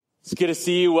It's good to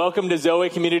see you. Welcome to Zoe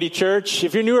Community Church.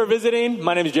 If you're new or visiting,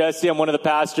 my name is Jesse. I'm one of the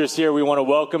pastors here. We want to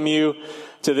welcome you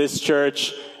to this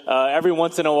church. Every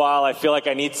once in a while, I feel like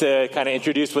I need to kind of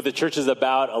introduce what the church is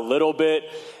about a little bit.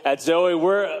 At Zoe,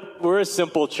 we're a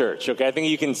simple church, okay? I think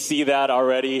you can see that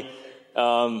already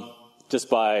just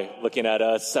by looking at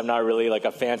us. I'm not really like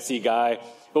a fancy guy.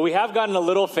 But we have gotten a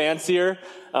little fancier,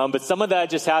 but some of that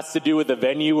just has to do with the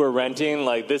venue we're renting.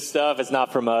 Like this stuff is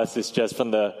not from us, it's just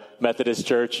from the Methodist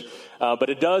Church. But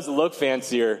it does look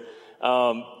fancier.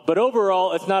 But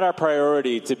overall, it's not our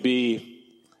priority to be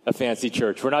a fancy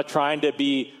church. We're not trying to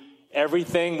be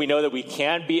everything. We know that we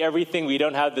can't be everything. We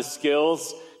don't have the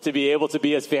skills to be able to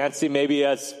be as fancy maybe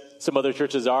as some other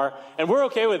churches are. And we're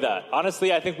okay with that.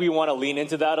 Honestly, I think we want to lean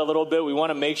into that a little bit. We want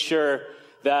to make sure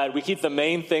that we keep the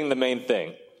main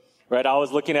thing, right? I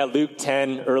was looking at Luke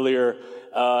 10 earlier,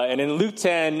 and in Luke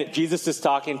 10, Jesus is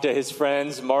talking to his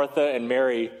friends, Martha and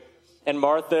Mary, and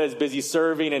Martha is busy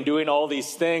serving and doing all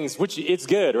these things, which it's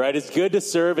good, right? It's good to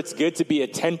serve. It's good to be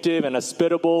attentive and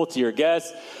hospitable to your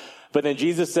guests. But then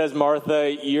Jesus says,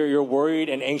 Martha, you're worried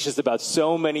and anxious about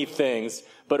so many things,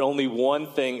 but only one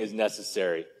thing is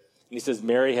necessary. And he says,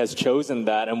 Mary has chosen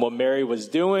that. And what Mary was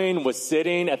doing was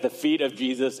sitting at the feet of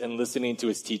Jesus and listening to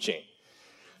his teaching.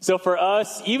 So for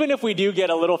us, even if we do get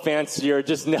a little fancier,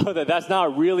 just know that that's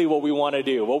not really what we want to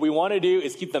do. What we want to do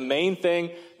is keep the main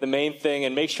thing,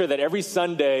 and make sure that every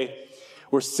Sunday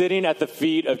we're sitting at the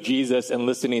feet of Jesus and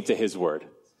listening to his word.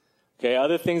 Okay,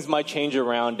 other things might change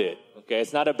around it. Okay,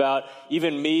 it's not about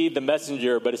even me, the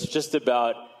messenger, but it's just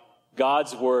about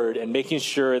God's word and making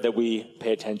sure that we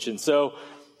pay attention. So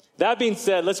that being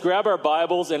said, let's grab our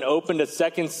Bibles and open to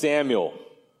 2 Samuel.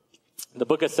 The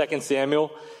book of 2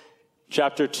 Samuel,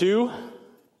 chapter 2.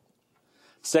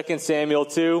 2 Samuel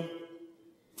 2.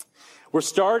 We're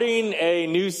starting a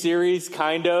new series,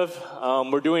 kind of.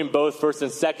 We're doing both 1st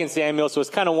and 2nd Samuel, so it's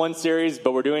kind of one series,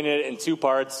 but we're doing it in two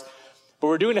parts. But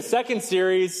we're doing a second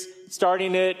series,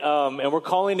 starting it, and we're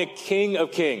calling it King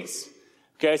of Kings.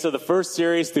 Okay, so the first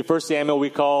series, through 1 Samuel,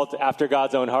 we called After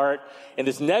God's Own Heart. In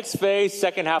this next phase,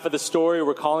 second half of the story,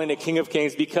 we're calling it King of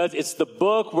Kings because it's the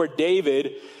book where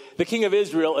David, the king of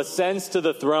Israel, ascends to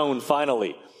the throne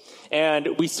finally.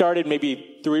 And we started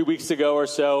maybe 3 weeks ago or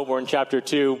so. We're in chapter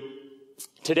 2.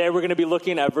 Today, we're going to be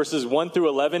looking at verses 1 through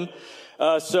 11.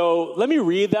 So let me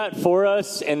read that for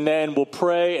us, and then we'll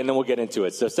pray, and then we'll get into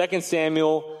it. So 2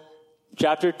 Samuel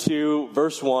chapter 2,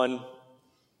 verse 1.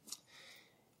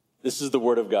 This is the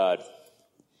word of God.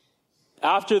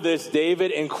 After this,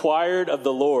 David inquired of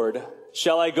the Lord,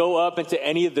 "Shall I go up into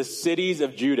any of the cities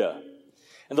of Judah?"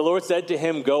 And the Lord said to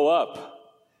him, "Go up."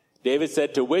 David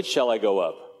said, "To which shall I go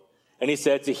up?" And he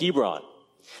said, "To Hebron."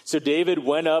 So David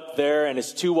went up there, and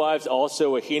his two wives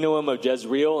also, Ahinoam of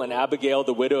Jezreel and Abigail,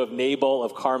 the widow of Nabal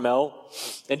of Carmel.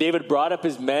 And David brought up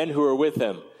his men who were with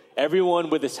him, everyone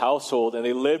with his household, and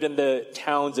they lived in the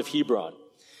towns of Hebron.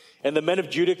 And the men of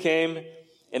Judah came,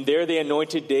 and there they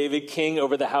anointed David king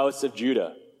over the house of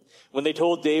Judah. When they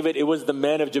told David it was the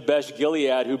men of Jabesh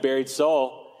Gilead who buried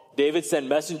Saul, David sent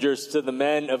messengers to the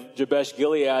men of Jabesh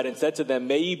Gilead and said to them,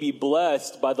 "May ye be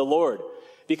blessed by the Lord,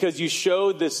 because you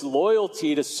showed this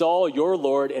loyalty to Saul your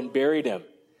Lord and buried him.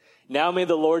 Now may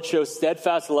the Lord show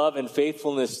steadfast love and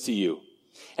faithfulness to you,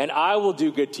 and I will do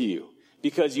good to you,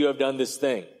 because you have done this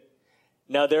thing.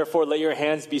 Now therefore let your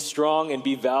hands be strong and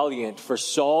be valiant, for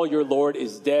Saul your Lord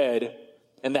is dead,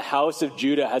 and the house of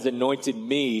Judah has anointed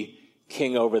me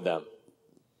king over them."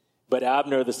 But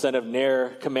Abner, the son of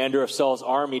Ner, commander of Saul's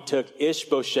army, took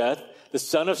Ishbosheth, the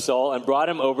son of Saul, and brought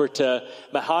him over to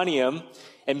Mahanaim,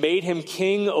 and made him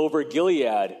king over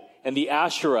Gilead, and the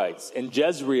Asherites, and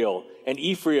Jezreel, and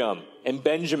Ephraim, and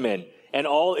Benjamin, and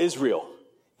all Israel.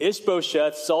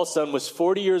 Ishbosheth, Saul's son, was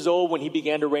 40 years old when he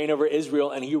began to reign over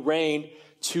Israel, and he reigned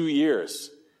 2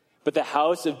 years. But the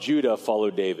house of Judah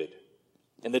followed David.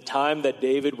 And the time that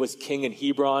David was king in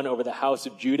Hebron over the house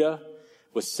of Judah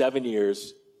was 7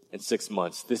 years and 6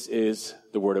 months. This is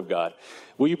the word of God.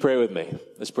 Will you pray with me?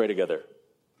 Let's pray together.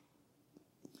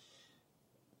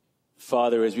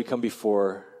 Father, as we come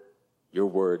before your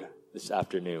word this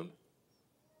afternoon,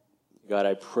 God,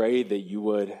 I pray that you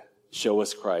would show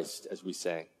us Christ as we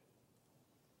sang.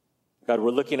 God,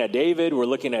 we're looking at David, we're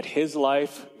looking at his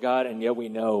life, God, and yet we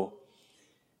know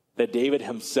that David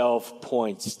himself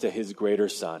points to his greater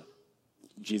son,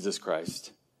 Jesus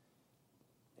Christ.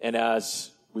 And as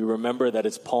we remember that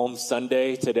it's Palm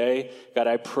Sunday today, God,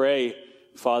 I pray,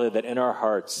 Father, that in our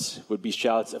hearts would be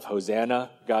shouts of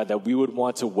Hosanna, God, that we would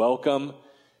want to welcome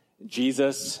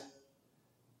Jesus,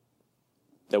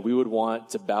 that we would want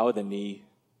to bow the knee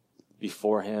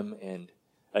before him and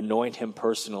anoint him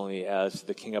personally as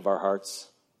the King of our hearts.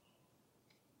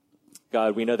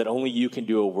 God, we know that only you can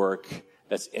do a work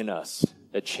that's in us,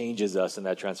 that changes us and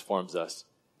that transforms us.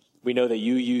 We know that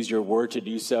you use your word to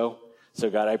do so. So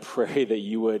God, I pray that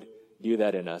you would do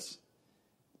that in us.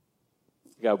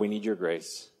 God, we need your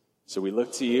grace. So we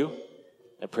look to you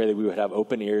and pray that we would have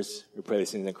open ears. We pray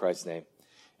these things in Christ's name.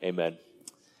 Amen.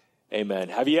 Amen.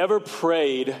 Have you ever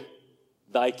prayed,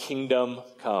 thy kingdom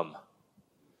come?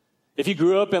 If you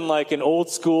grew up in like an old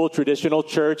school traditional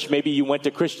church, maybe you went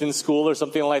to Christian school or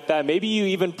something like that. Maybe you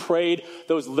even prayed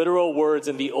those literal words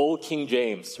in the old King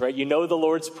James, right? You know the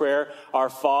Lord's Prayer, our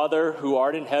Father who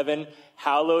art in heaven,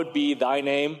 hallowed be thy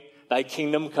name, thy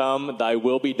kingdom come, thy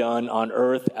will be done on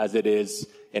earth as it is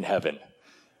in heaven.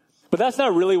 But that's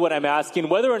not really what I'm asking.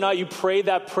 Whether or not you prayed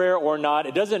that prayer or not,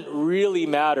 it doesn't really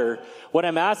matter. What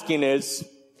I'm asking is,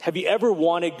 have you ever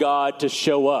wanted God to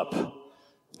show up?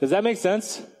 Does that make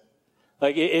sense?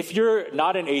 Like, if you're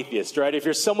not an atheist, right? If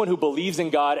you're someone who believes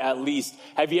in God at least,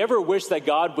 have you ever wished that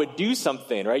God would do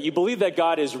something, right? You believe that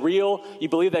God is real. You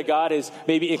believe that God is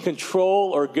maybe in control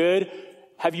or good.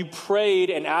 Have you prayed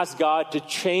and asked God to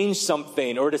change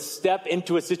something or to step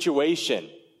into a situation?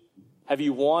 Have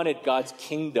you wanted God's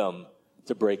kingdom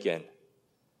to break in?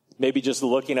 Maybe just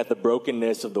looking at the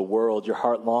brokenness of the world, your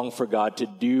heart longed for God to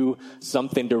do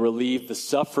something to relieve the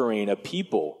suffering of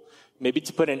people. Maybe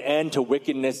to put an end to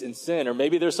wickedness and sin. Or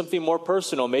maybe there's something more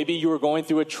personal. Maybe you were going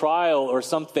through a trial or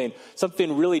something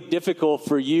really difficult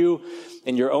for you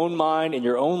in your own mind, in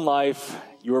your own life.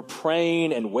 You were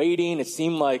praying and waiting. It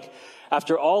seemed like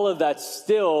after all of that,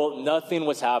 still nothing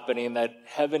was happening, that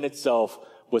heaven itself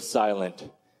was silent.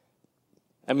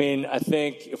 I mean, I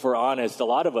think if we're honest, a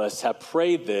lot of us have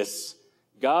prayed this,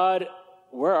 God,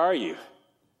 where are you?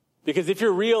 Because if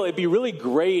you're real, it'd be really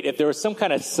great if there was some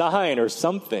kind of sign or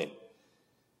something.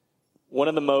 One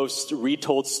of the most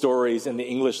retold stories in the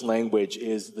English language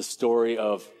is the story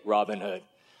of Robin Hood.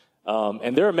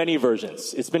 And there are many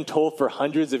versions. It's been told for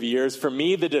hundreds of years. For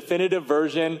me, the definitive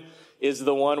version is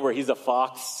the one where he's a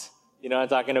fox. You know what I'm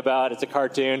talking about? It's a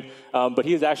cartoon. But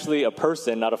he is actually a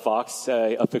person, not a fox,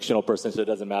 a fictional person, so it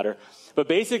doesn't matter. But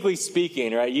basically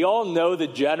speaking, right, you all know the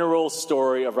general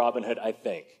story of Robin Hood, I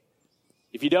think.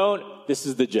 If you don't, this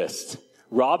is the gist.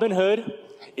 Robin Hood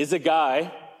is a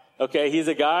guy, okay, he's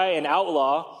a guy, an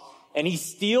outlaw, and he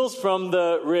steals from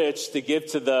the rich to give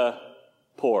to the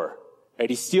poor. Right?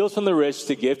 He steals from the rich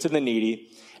to give to the needy.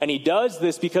 And he does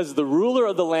this because the ruler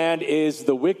of the land is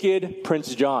the wicked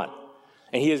Prince John.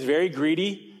 And he is very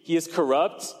greedy. He is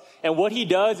corrupt. And what he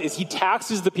does is he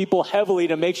taxes the people heavily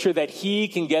to make sure that he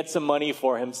can get some money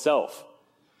for himself.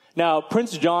 Now,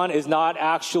 Prince John is not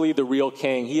actually the real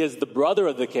king. He is the brother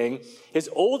of the king. His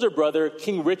older brother,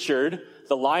 King Richard,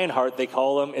 the Lionheart, they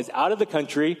call him, is out of the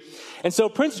country. And so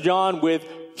Prince John, with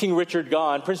King Richard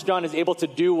gone, Prince John is able to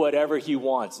do whatever he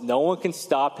wants. No one can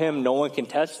stop him. No one can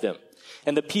test him.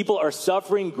 And the people are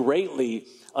suffering greatly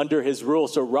under his rule.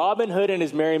 So Robin Hood and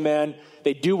his merry men,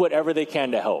 they do whatever they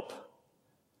can to help.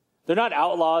 They're not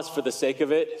outlaws for the sake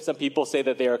of it. Some people say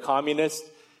that they are communists.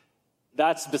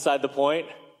 That's beside the point.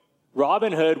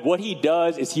 Robin Hood, what he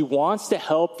does is he wants to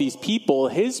help these people,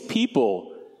 his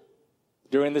people,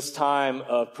 during this time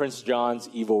of Prince John's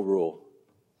evil rule.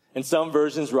 In some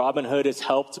versions, Robin Hood is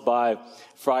helped by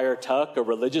Friar Tuck, a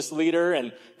religious leader,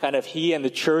 and kind of he and the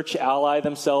church ally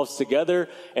themselves together.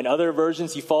 In other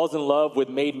versions, he falls in love with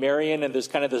Maid Marian, and there's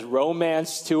kind of this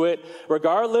romance to it.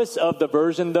 Regardless of the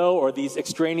version, though, or these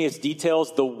extraneous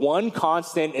details, the one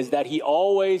constant is that he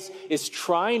always is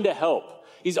trying to help.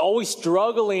 He's always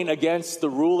struggling against the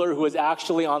ruler who is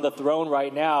actually on the throne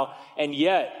right now, and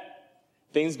yet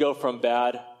things go from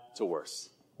bad to worse.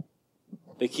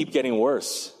 They keep getting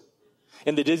worse.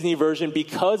 In the Disney version,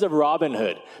 because of Robin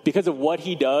Hood, because of what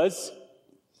he does,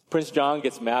 Prince John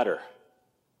gets madder.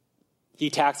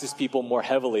 He taxes people more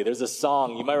heavily. There's a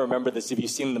song, you might remember this if you've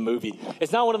seen the movie.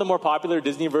 It's not one of the more popular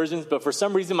Disney versions, but for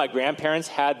some reason my grandparents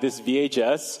had this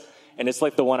VHS, and it's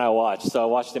like the one I watched, so I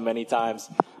watched it many times.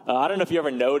 I don't know if you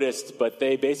ever noticed, but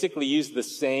they basically used the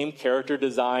same character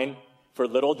design for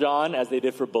Little John as they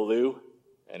did for Baloo.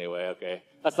 Anyway, okay.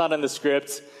 That's not in the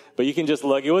script, but you can just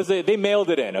look. They mailed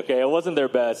it in, okay? It wasn't their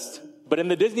best. But in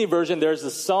the Disney version, there's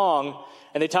a song,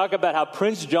 and they talk about how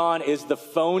Prince John is the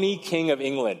phony king of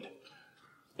England.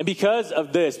 And because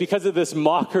of this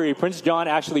mockery, Prince John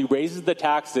actually raises the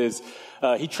taxes.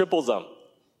 He triples them.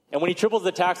 And when he triples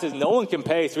the taxes, no one can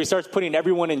pay, so he starts putting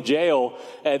everyone in jail.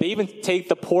 They even take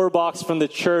the poor box from the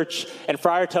church, and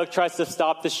Friar Tuck tries to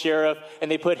stop the sheriff, and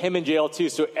they put him in jail too.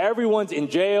 So everyone's in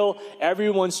jail,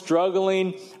 everyone's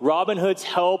struggling. Robin Hood's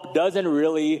help doesn't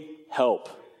really help.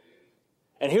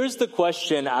 And here's the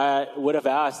question I would have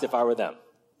asked if I were them.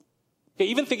 Okay,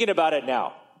 even thinking about it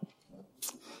now.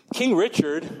 King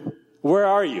Richard, where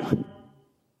are you?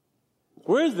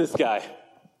 Where is this guy?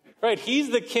 Right, he's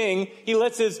the king. He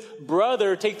lets his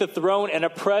brother take the throne and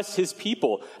oppress his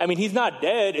people. I mean, he's not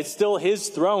dead. It's still his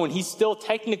throne. He's still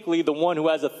technically the one who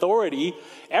has authority.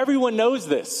 Everyone knows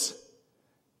this.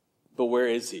 But where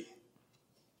is he?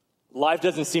 Life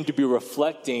doesn't seem to be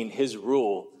reflecting his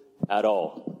rule at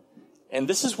all. And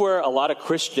this is where a lot of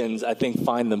Christians, I think,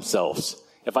 find themselves.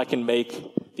 If I can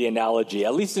make the analogy,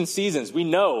 at least in seasons, we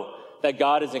know that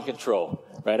God is in control.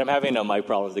 Right, I'm having mic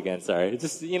problems again, sorry. It's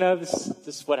just, this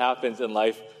is what happens in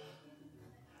life.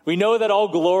 We know that all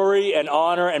glory and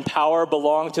honor and power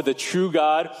belong to the true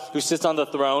God who sits on the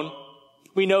throne.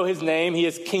 We know his name. He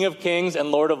is King of Kings and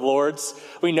Lord of Lords.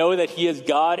 We know that he is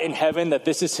God in heaven, that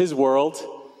this is his world.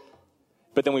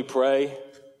 But then we pray,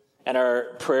 and our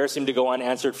prayers seem to go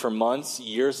unanswered for months,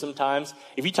 years sometimes.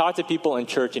 If you talk to people in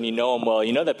church and you know them well,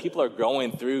 you know that people are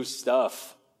going through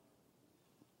stuff.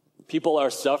 People are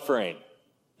suffering.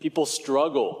 People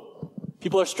struggle.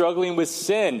 People are struggling with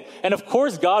sin. And of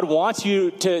course, God wants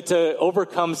you to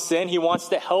overcome sin. He wants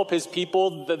to help his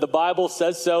people. The Bible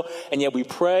says so. And yet we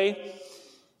pray,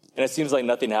 and it seems like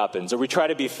nothing happens. Or we try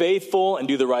to be faithful and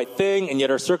do the right thing, and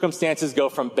yet our circumstances go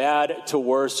from bad to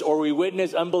worse. Or we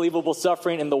witness unbelievable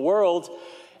suffering in the world.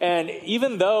 And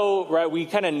even though, right, we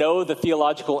kind of know the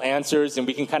theological answers, and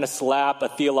we can kind of slap a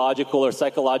theological or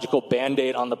psychological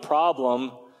Band-Aid on the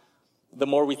problem, the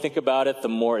more we think about it, the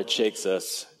more it shakes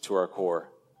us to our core.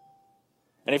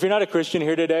 And if you're not a Christian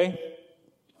here today,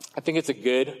 I think it's a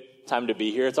good time to be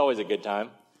here. It's always a good time.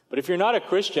 But if you're not a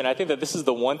Christian, I think that this is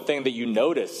the one thing that you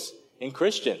notice in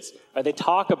Christians. Right? They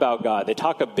talk about God. They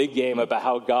talk a big game about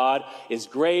how God is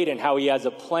great and how he has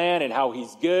a plan and how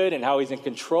he's good and how he's in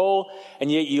control.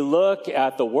 And yet you look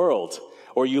at the world,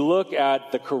 or you look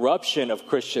at the corruption of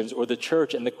Christians or the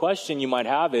church, and the question you might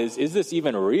have is this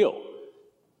even real?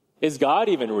 Is God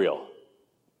even real?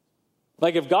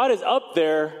 Like, if God is up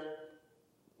there,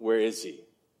 where is he?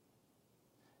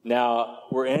 Now,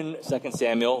 we're in 2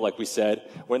 Samuel, like we said.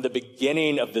 We're in the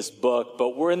beginning of this book,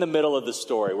 but we're in the middle of the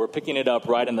story. We're picking it up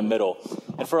right in the middle.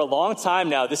 And for a long time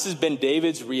now, this has been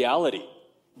David's reality.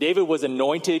 David was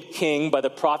anointed king by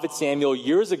the prophet Samuel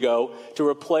years ago to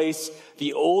replace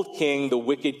the old king, the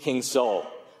wicked King Saul.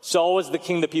 Saul was the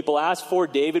king that people asked for.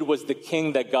 David was the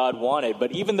king that God wanted.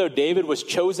 But even though David was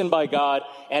chosen by God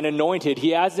and anointed,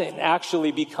 he hasn't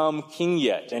actually become king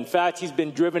yet. In fact, he's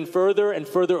been driven further and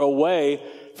further away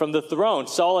from the throne.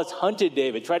 Saul has hunted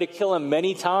David, tried to kill him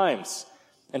many times,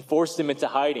 and forced him into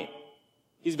hiding.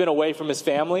 He's been away from his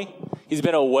family. He's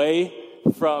been away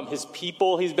from his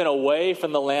people. He's been away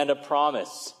from the land of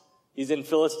promise. He's in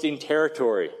Philistine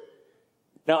territory.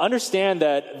 Now understand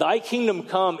that thy kingdom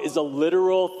come is a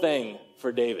literal thing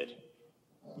for David.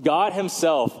 God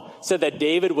himself said that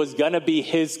David was going to be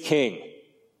his king.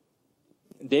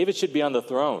 David should be on the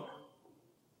throne.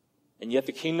 And yet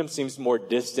the kingdom seems more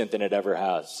distant than it ever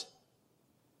has.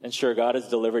 And sure, God has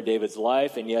delivered David's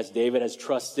life. And yes, David has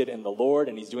trusted in the Lord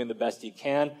and he's doing the best he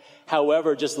can.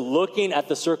 However, just looking at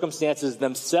the circumstances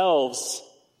themselves,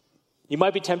 you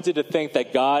might be tempted to think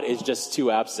that God is just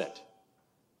too absent.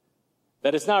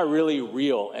 That it's not really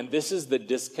real. And this is the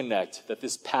disconnect that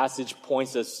this passage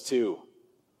points us to.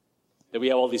 That we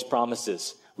have all these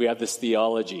promises. We have this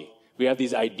theology. We have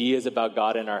these ideas about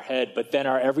God in our head. But then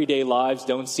our everyday lives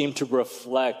don't seem to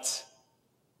reflect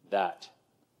that.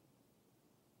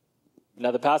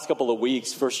 Now, the past couple of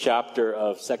weeks, first chapter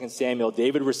of 2 Samuel,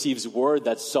 David receives word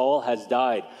that Saul has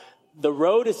died. The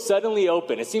road is suddenly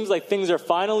open. It seems like things are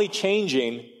finally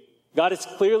changing. God is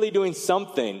clearly doing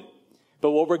something.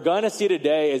 But what we're going to see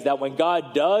today is that when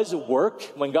God does work,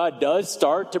 when God does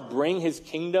start to bring his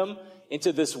kingdom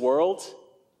into this world,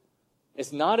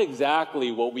 it's not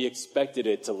exactly what we expected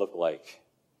it to look like.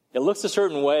 It looks a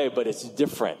certain way, but it's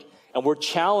different. And we're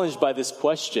challenged by this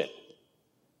question.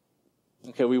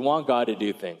 Okay, we want God to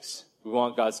do things. We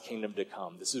want God's kingdom to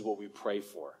come. This is what we pray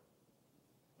for.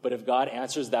 But if God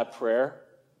answers that prayer,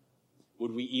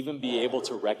 would we even be able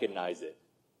to recognize it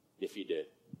if he did?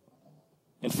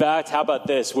 In fact, how about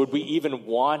this? Would we even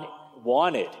want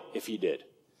it if he did?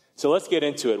 So let's get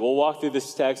into it. We'll walk through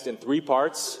this text in 3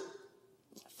 parts.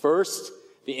 First,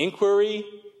 the inquiry,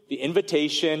 the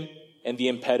invitation, and the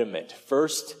impediment.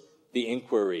 First, the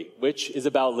inquiry, which is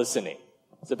about listening.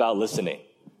 It's about listening.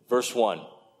 Verse 1.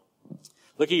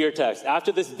 Look at your text.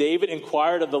 After this, David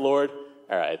inquired of the Lord.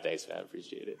 All right, thanks, man.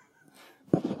 Appreciate it.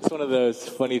 It's one of those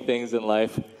funny things in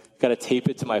life. Got to tape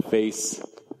it to my face.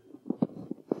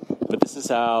 But this is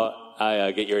how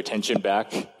I get your attention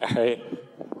back, all right?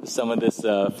 Some of this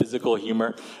physical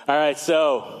humor. All right,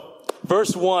 so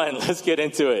verse 1, let's get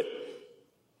into it.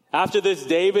 After this,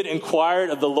 David inquired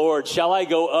of the Lord, shall I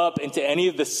go up into any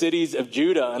of the cities of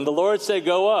Judah? And the Lord said,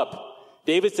 go up.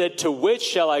 David said, to which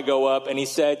shall I go up? And he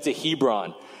said, to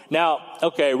Hebron. Now,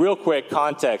 okay, real quick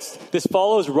context. This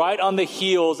follows right on the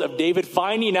heels of David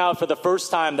finding out for the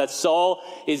first time that Saul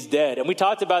is dead. And we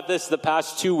talked about this the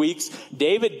past 2 weeks.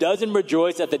 David doesn't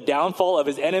rejoice at the downfall of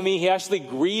his enemy. He actually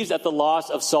grieves at the loss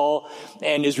of Saul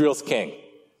and Israel's king.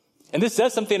 And this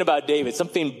says something about David,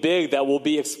 something big that will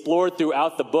be explored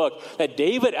throughout the book, that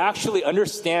David actually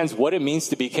understands what it means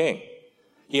to be king.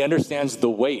 He understands the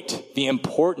weight, the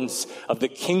importance of the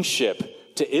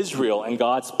kingship to Israel and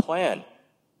God's plan.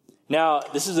 Now,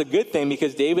 this is a good thing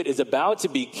because David is about to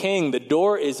be king. The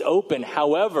door is open.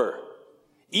 However,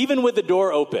 even with the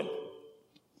door open,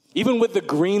 even with the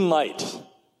green light,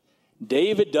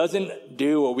 David doesn't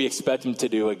do what we expect him to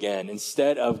do again.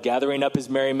 Instead of gathering up his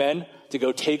merry men to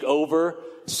go take over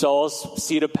Saul's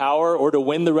seat of power or to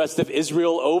win the rest of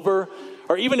Israel over,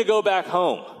 or even to go back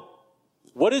home,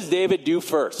 what does David do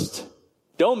first?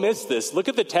 Don't miss this. Look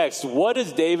at the text. What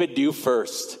does David do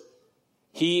first?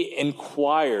 He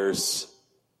inquires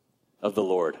of the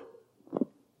Lord.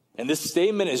 And this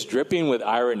statement is dripping with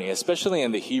irony, especially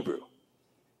in the Hebrew.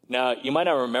 Now, you might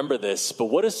not remember this, but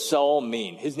what does Saul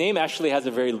mean? His name actually has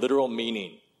a very literal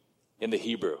meaning in the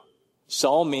Hebrew.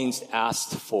 Saul means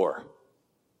asked for.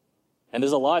 And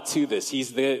there's a lot to this.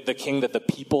 He's the king that the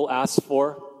people asked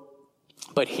for.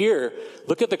 But here,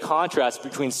 look at the contrast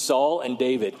between Saul and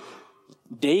David.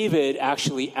 David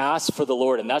actually asked for the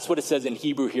Lord, and that's what it says in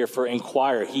Hebrew here for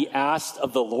inquire. He asked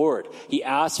of the Lord. He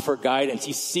asked for guidance.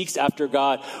 He seeks after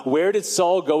God. Where did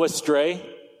Saul go astray?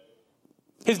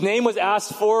 His name was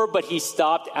asked for, but he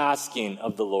stopped asking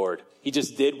of the Lord. He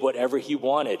just did whatever he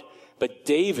wanted. But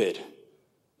David,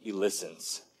 he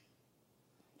listens.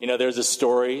 You know, there's a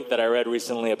story that I read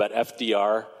recently about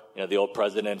FDR, the old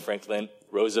president, Franklin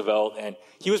Roosevelt, and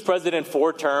he was president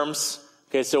 4 terms.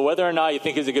 Okay, so whether or not you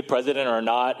think he's a good president or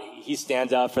not, he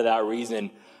stands out for that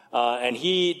reason. And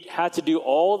he had to do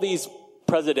all these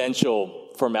presidential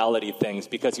formality things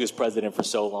because he was president for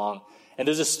so long. And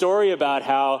there's a story about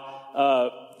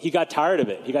how he got tired of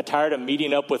it. He got tired of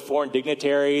meeting up with foreign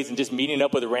dignitaries and just meeting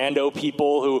up with rando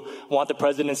people who want the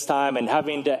president's time and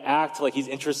having to act like he's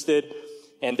interested.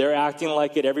 And they're acting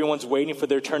like it. Everyone's waiting for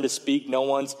their turn to speak. No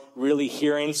one's really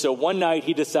hearing. So one night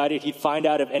he decided he'd find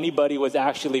out if anybody was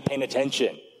actually paying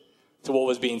attention to what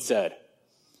was being said.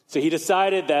 So he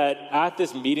decided that at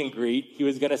this meet and greet, he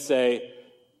was going to say,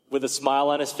 with a smile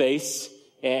on his face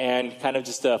and kind of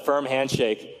just a firm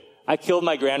handshake, I killed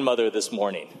my grandmother this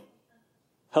morning.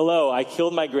 Hello, I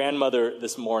killed my grandmother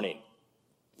this morning.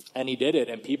 And he did it.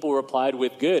 And people replied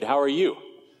with, good, how are you?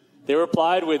 They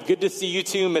replied with, good to see you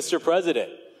too, Mr. President.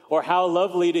 Or how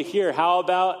lovely to hear. How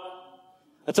about?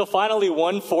 Until finally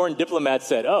one foreign diplomat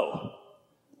said, oh,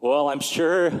 well, I'm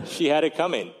sure she had it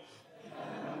coming.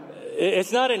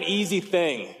 It's not an easy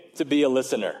thing to be a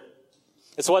listener.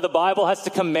 It's why the Bible has to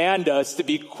command us to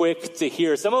be quick to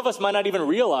hear. Some of us might not even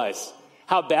realize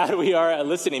how bad we are at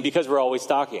listening because we're always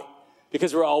talking.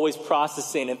 Because we're always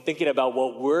processing and thinking about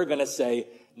what we're going to say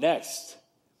next.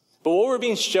 But what we're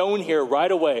being shown here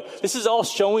right away, this is all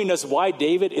showing us why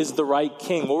David is the right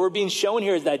king. What we're being shown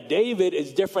here is that David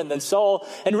is different than Saul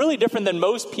and really different than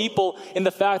most people in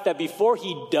the fact that before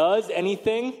he does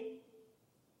anything,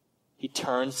 he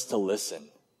turns to listen.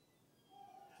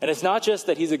 And it's not just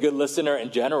that he's a good listener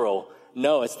in general.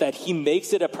 No, it's that he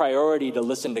makes it a priority to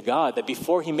listen to God, that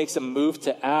before he makes a move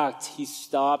to act, he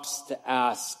stops to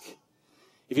ask.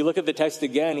 If you look at the text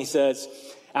again, he says,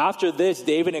 after this,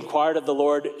 David inquired of the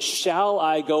Lord, shall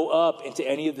I go up into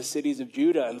any of the cities of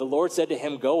Judah? And the Lord said to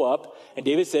him, go up. And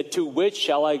David said, to which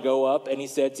shall I go up? And he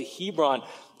said, to Hebron.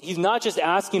 He's not just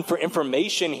asking for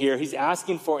information here. He's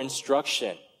asking for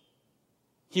instruction.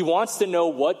 He wants to know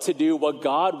what to do, what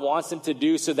God wants him to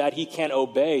do so that he can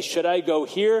obey. Should I go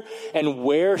here? And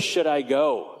where should I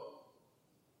go?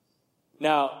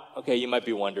 Now, okay, you might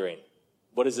be wondering,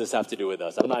 what does this have to do with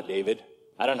us? I'm not David.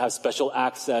 I don't have special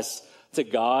access to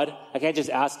God. I can't just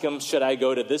ask him, should I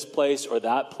go to this place or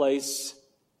that place?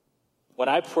 When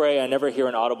I pray, I never hear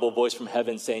an audible voice from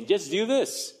heaven saying, just do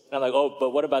this. And I'm like, oh, but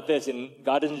what about this? And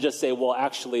God doesn't just say, well,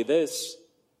 actually this.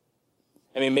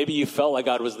 I mean, maybe you felt like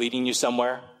God was leading you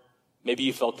somewhere. Maybe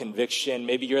you felt conviction.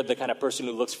 Maybe you're the kind of person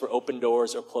who looks for open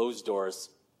doors or closed doors.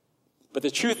 But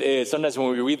the truth is, sometimes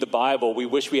when we read the Bible, we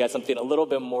wish we had something a little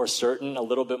bit more certain, a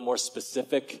little bit more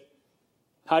specific.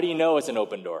 How do you know it's an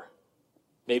open door?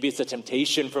 Maybe it's a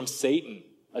temptation from Satan,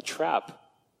 a trap.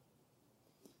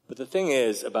 But the thing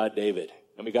is about David,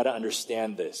 and we got to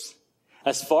understand this.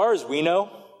 As far as we know,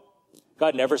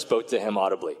 God never spoke to him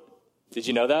audibly. Did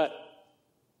you know that?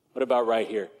 What about right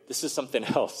here? This is something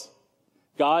else.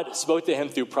 God spoke to him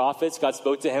through prophets. God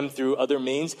spoke to him through other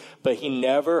means, but he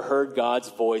never heard God's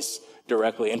voice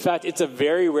directly. In fact, it's a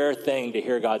very rare thing to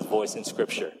hear God's voice in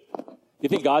Scripture. You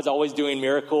think God's always doing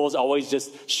miracles, always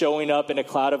just showing up in a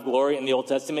cloud of glory in the Old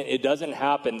Testament? It doesn't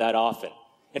happen that often.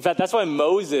 In fact, that's why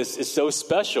Moses is so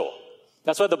special.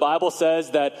 That's why the Bible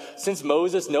says that since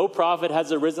Moses, no prophet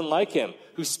has arisen like him,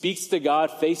 who speaks to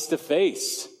God face to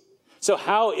face. So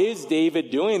how is David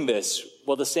doing this?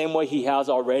 Well, the same way he has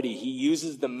already. He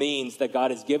uses the means that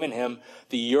God has given him,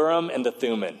 the Urim and the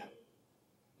Thummim.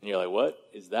 And you're like, what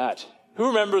is that? Who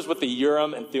remembers what the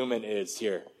Urim and Thummim is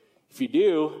here? If you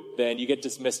do, then you get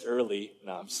dismissed early.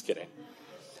 No, I'm just kidding.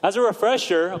 As a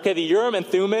refresher, okay, the Urim and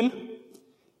Thummim,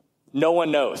 no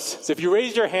one knows. So if you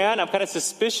raise your hand, I'm kind of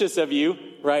suspicious of you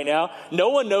right now. No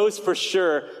one knows for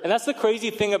sure. And that's the crazy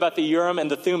thing about the Urim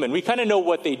and the Thummim. We kind of know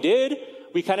what they did.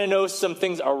 We kind of know some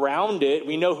things around it.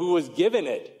 We know who was given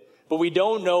it. But we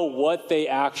don't know what they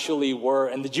actually were.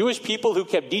 And the Jewish people who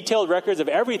kept detailed records of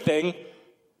everything,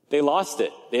 they lost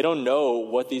it. They don't know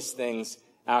what these things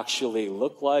actually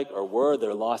look like or were.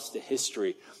 They're lost to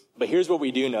history. But here's what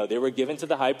we do know. They were given to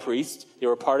the high priest. They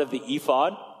were part of the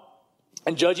ephod.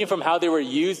 And judging from how they were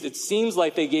used, it seems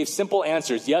like they gave simple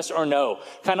answers, yes or no,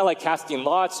 kind of like casting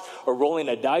lots or rolling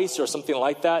a dice or something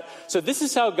like that. So this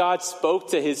is how God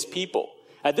spoke to his people.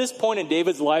 At this point in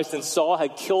David's life, since Saul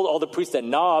had killed all the priests at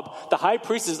Nob, the high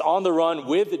priest is on the run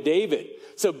with David.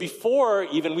 So before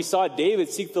even we saw David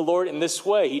seek the Lord in this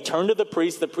way, he turned to the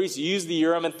priest used the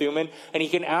Urim and Thummim, and he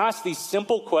can ask these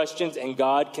simple questions and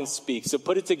God can speak. So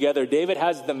put it together, David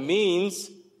has the means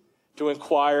to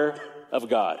inquire of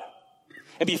God.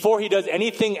 And before he does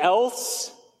anything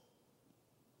else,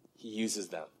 he uses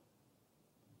them.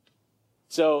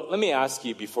 So let me ask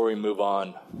you before we move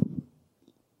on.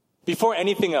 Before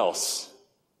anything else,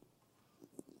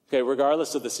 okay,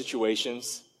 regardless of the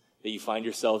situations that you find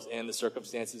yourselves in, the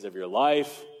circumstances of your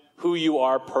life, who you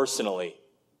are personally,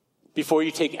 before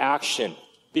you take action,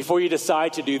 before you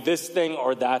decide to do this thing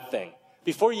or that thing,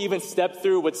 before you even step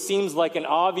through what seems like an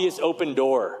obvious open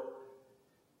door,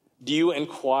 do you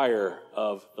inquire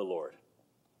of the Lord?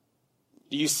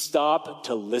 Do you stop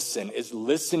to listen? Is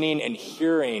listening and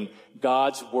hearing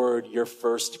God's word your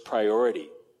first priority?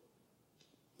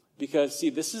 Because, see,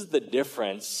 this is the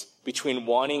difference between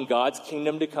wanting God's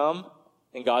kingdom to come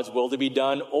and God's will to be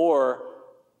done, or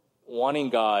wanting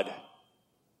God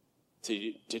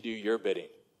to do your bidding.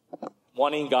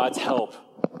 Wanting God's help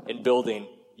in building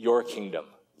your kingdom,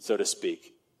 so to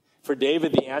speak. For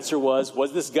David, the answer was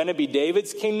this going to be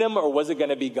David's kingdom or was it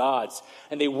going to be God's?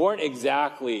 And they weren't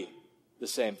exactly the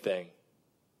same thing.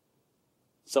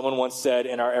 Someone once said,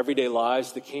 in our everyday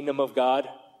lives, the kingdom of God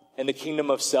and the kingdom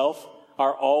of self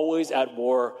are always at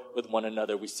war with one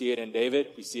another. We see it in David.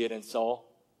 We see it in Saul.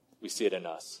 We see it in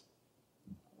us.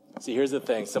 See, here's the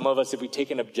thing. Some of us, if we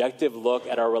take an objective look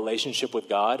at our relationship with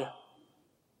God,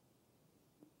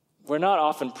 we're not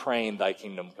often praying, thy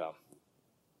kingdom come.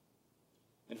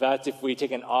 In fact, if we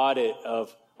take an audit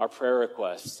of our prayer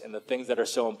requests and the things that are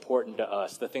so important to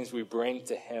us, the things we bring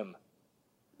to him,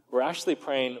 we're actually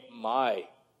praying, my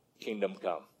kingdom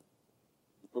come.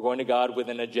 We're going to God with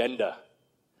an agenda.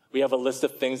 We have a list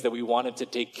of things that we want him to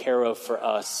take care of for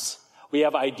us. We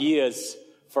have ideas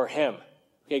for him.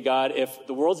 Okay, God, if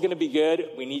the world's going to be good,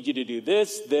 we need you to do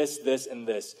this, this, this, and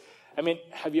this. I mean,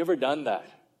 have you ever done that?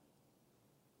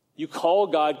 You call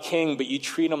God king, but you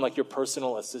treat him like your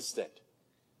personal assistant.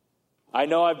 I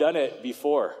know I've done it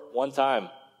before, one time.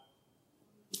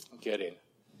 I'm kidding.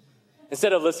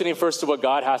 Instead of listening first to what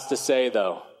God has to say,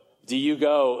 though, do you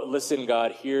go, listen,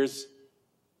 God, here's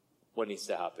what needs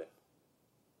to happen.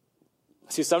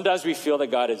 See, sometimes we feel that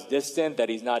God is distant, that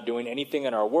he's not doing anything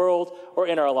in our world or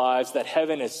in our lives, that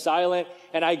heaven is silent,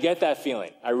 and I get that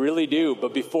feeling. I really do.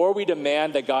 But before we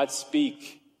demand that God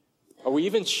speak, are we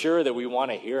even sure that we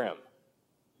want to hear him?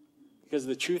 Because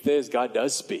the truth is, God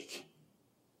does speak.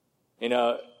 You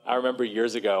know, I remember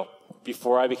years ago,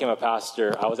 before I became a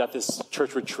pastor, I was at this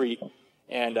church retreat,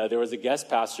 and there was a guest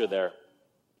pastor there.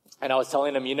 And I was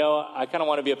telling him, I kind of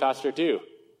want to be a pastor too.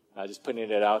 Just putting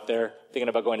it out there, thinking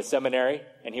about going to seminary.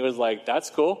 And he was like,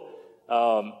 that's cool.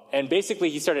 And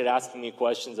basically, he started asking me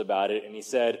questions about it. And he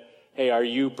said, hey, are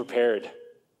you prepared?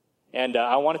 And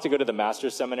I wanted to go to the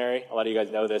master's seminary. A lot of you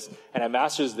guys know this. And at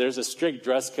master's, there's a strict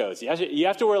dress code. So you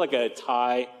have to wear like a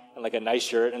tie and like a nice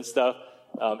shirt and stuff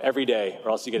every day,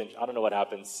 or else you get in, I don't know what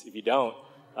happens if you don't,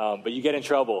 but you get in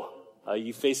trouble.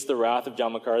 You face the wrath of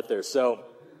John MacArthur. So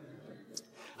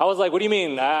I was like, what do you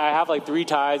mean? I have like 3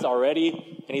 ties already?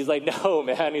 And he's like, no,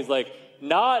 man. He's like,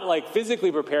 not like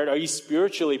physically prepared. Are you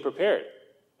spiritually prepared?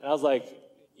 And I was like,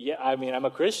 yeah, I mean, I'm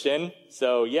a Christian,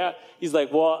 so yeah. He's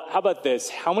like, well, how about this?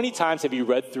 How many times have you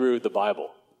read through the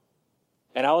Bible?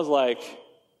 And I was like,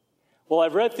 well,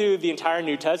 I've read through the entire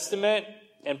New Testament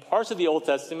and parts of the Old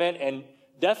Testament and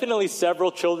definitely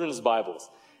several children's Bibles.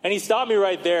 And he stopped me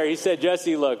right there. He said,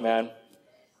 Jesse, look, man,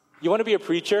 you want to be a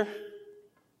preacher?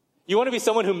 You want to be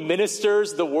someone who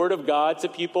ministers the word of God to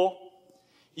people?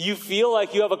 You feel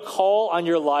like you have a call on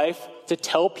your life to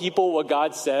tell people what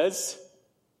God says,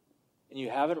 and you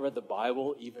haven't read the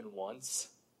Bible even once?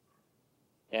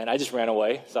 And I just ran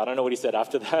away, so I don't know what he said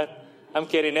after that. I'm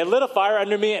kidding. It lit a fire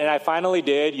under me, and I finally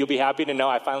did. You'll be happy to know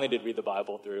I finally did read the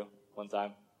Bible through one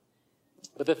time.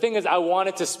 But the thing is, I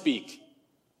wanted to speak.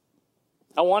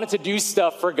 I wanted to do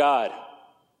stuff for God.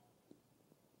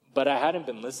 But I hadn't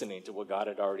been listening to what God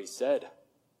had already said.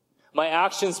 My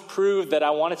actions proved that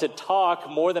I wanted to talk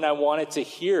more than I wanted to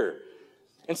hear.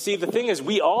 And see, the thing is,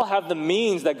 we all have the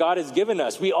means that God has given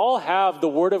us. We all have the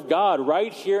Word of God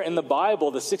right here in the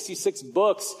Bible, the 66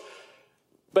 books.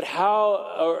 But how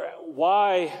or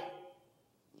why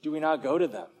do we not go to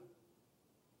them?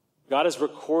 God has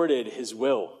recorded His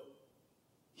will.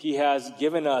 He has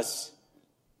given us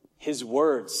His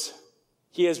words.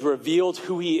 He has revealed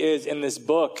who He is in this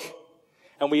book.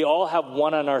 And we all have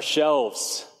one on our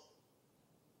shelves.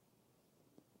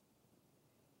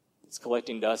 It's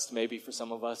collecting dust maybe for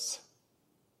some of us.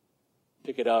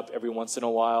 Pick it up every once in a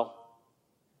while.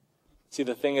 See,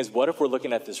 the thing is, what if we're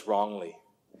looking at this wrongly?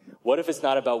 What if it's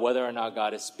not about whether or not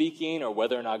God is speaking or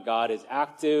whether or not God is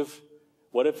active?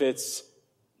 What if it's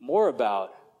more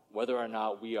about whether or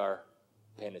not we are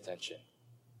paying attention?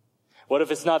 What if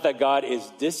it's not that God is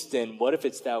distant? What if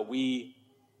it's that we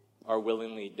are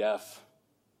willingly deaf?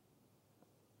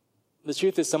 The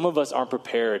truth is, some of us aren't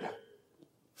prepared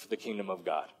for the kingdom of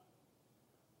God.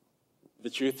 The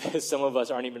truth is, some of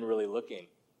us aren't even really looking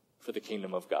for the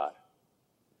kingdom of God.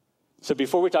 So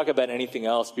before we talk about anything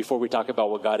else, before we talk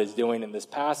about what God is doing in this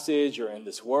passage or in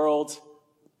this world,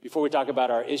 before we talk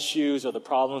about our issues or the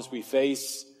problems we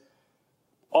face,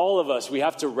 all of us, we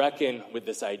have to reckon with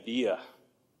this idea.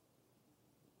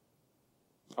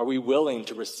 Are we willing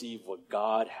to receive what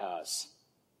God has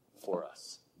for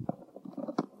us?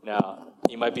 Now,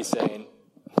 you might be saying,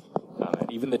 oh man,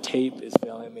 even the tape is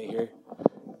failing me here.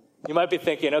 You might be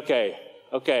thinking, okay,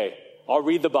 I'll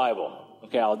read the Bible.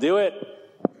 Okay, I'll do it.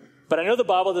 But I know the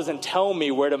Bible doesn't tell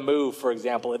me where to move, for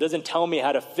example. It doesn't tell me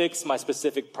how to fix my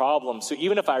specific problem. So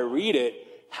even if I read it,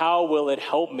 how will it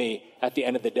help me at the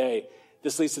end of the day?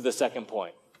 This leads to the second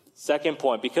point.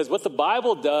 Because what the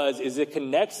Bible does is it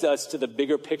connects us to the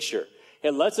bigger picture.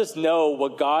 It lets us know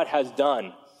what God has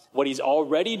done, what He's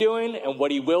already doing, and what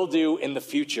He will do in the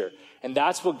future. And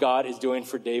that's what God is doing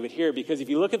for David here. Because if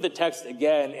you look at the text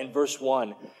again in verse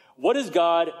 1, what does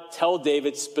God tell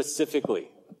David specifically?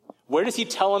 Where does He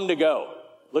tell him to go?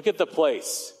 Look at the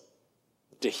place.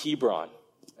 To Hebron.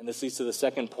 And this leads to the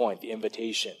second point, the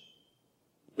invitation,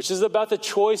 which is about the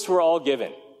choice we're all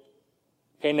given.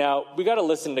 Okay, now, we got to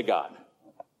listen to God.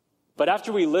 But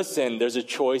after we listen, there's a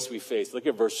choice we face. Look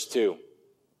at verse 2.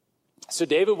 So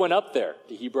David went up there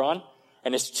to Hebron,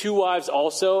 and his two wives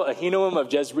also, Ahinoam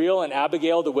of Jezreel and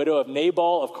Abigail, the widow of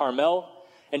Nabal of Carmel.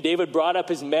 And David brought up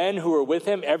his men who were with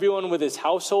him, everyone with his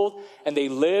household, and they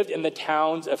lived in the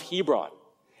towns of Hebron.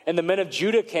 And the men of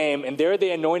Judah came, and there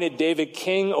they anointed David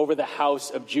king over the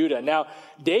house of Judah. Now,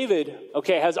 David,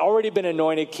 has already been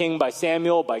anointed king by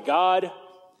Samuel, by God.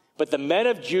 But the men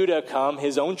of Judah come,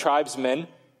 his own tribesmen,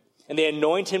 and they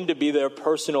anoint him to be their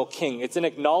personal king. It's an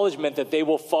acknowledgement that they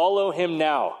will follow him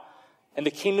now. And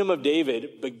the kingdom of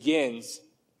David begins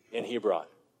in Hebron.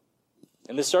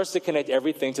 And this starts to connect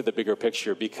everything to the bigger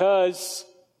picture, because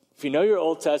if you know your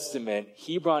Old Testament,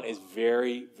 Hebron is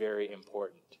very, very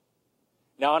important.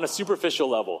 Now, on a superficial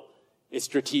level, it's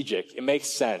strategic. It makes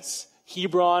sense.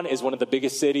 Hebron is one of the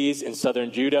biggest cities in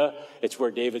southern Judah. It's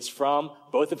where David's from.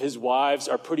 Both of his wives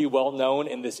are pretty well known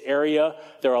in this area.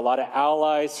 There are a lot of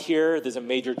allies here. There's a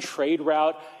major trade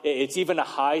route. It's even a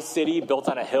high city built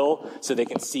on a hill so they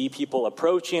can see people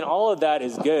approaching. All of that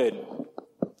is good.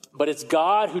 But it's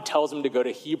God who tells him to go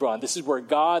to Hebron. This is where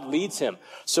God leads him.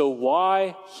 So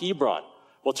why Hebron?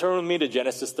 Well, turn with me to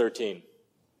Genesis 13.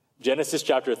 Genesis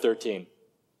chapter 13.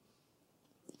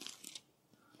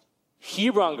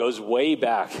 Hebron goes way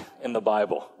back in the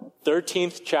Bible.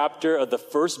 13th chapter of the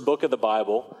first book of the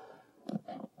Bible.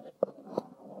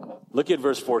 Look at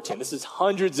verse 14. This is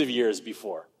hundreds of years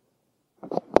before.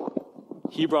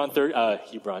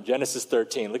 Genesis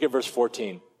 13. Look at verse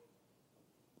 14.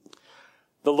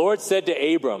 The Lord said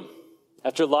to Abram,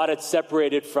 after Lot had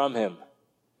separated from him,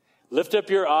 Lift up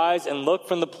your eyes and look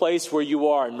from the place where you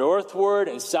are, northward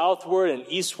and southward and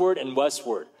eastward and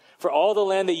westward. For all the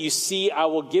land that you see, I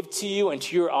will give to you and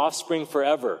to your offspring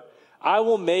forever. I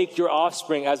will make your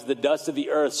offspring as the dust of the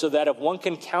earth, so that if one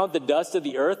can count the dust of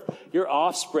the earth, your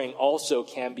offspring also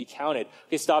can be counted.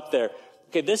 Okay, stop there.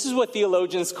 Okay, this is what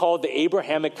theologians call the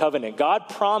Abrahamic covenant. God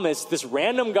promised this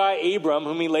random guy, Abram,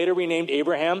 whom he later renamed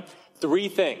Abraham, 3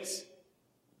 things.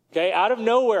 Okay, out of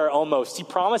nowhere almost, he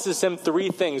promises him 3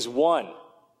 things. 1,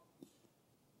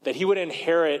 that he would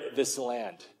inherit this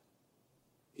land.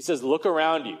 He says, look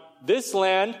around you. This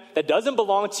land that doesn't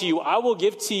belong to you, I will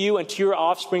give to you and to your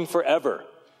offspring forever.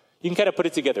 You can kind of put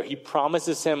it together. He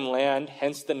promises him land,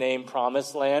 hence the name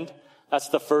Promised Land. That's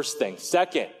the first thing.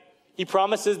 Second, he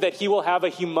promises that he will have a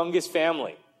humongous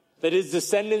family, that his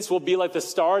descendants will be like the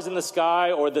stars in the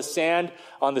sky or the sand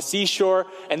on the seashore.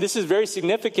 And this is very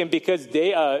significant because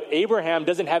Abraham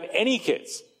doesn't have any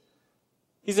kids.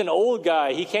 He's an old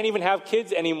guy. He can't even have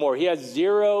kids anymore. He has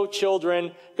 0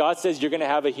 children. God says you're going to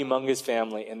have a humongous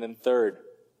family. And then third,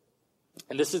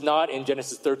 and this is not in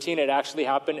Genesis 13. It actually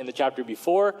happened in the chapter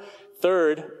before.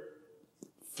 Third,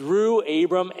 through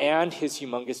Abram and his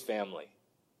humongous family,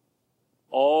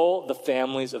 all the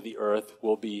families of the earth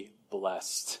will be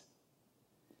blessed.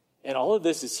 And all of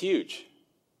this is huge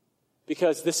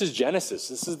because this is Genesis.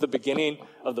 This is the beginning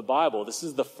of the Bible. This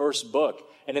is the first book.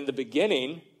 And in the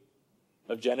beginning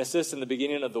of Genesis, in the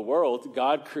beginning of the world,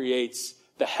 God creates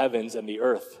the heavens and the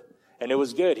earth. And it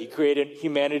was good. He created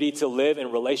humanity to live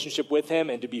in relationship with him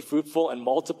and to be fruitful and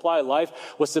multiply. Life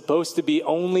was supposed to be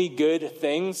only good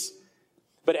things.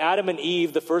 But Adam and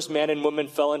Eve, the first man and woman,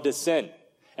 fell into sin.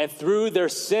 And through their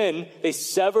sin, they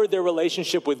severed their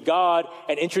relationship with God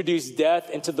and introduced death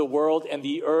into the world, and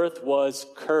the earth was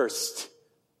cursed.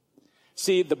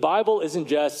 See, the Bible isn't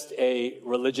just a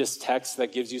religious text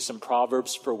that gives you some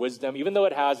proverbs for wisdom, even though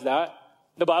it has that.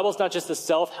 The Bible is not just a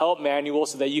self-help manual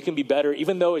so that you can be better,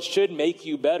 even though it should make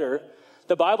you better.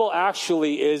 The Bible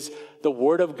actually is the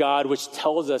Word of God, which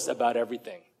tells us about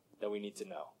everything that we need to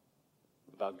know.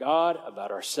 About God,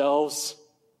 about ourselves.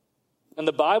 And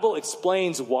the Bible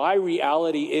explains why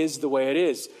reality is the way it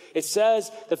is. It says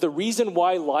that the reason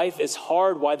why life is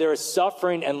hard, why there is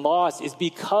suffering and loss, is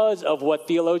because of what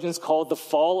theologians call the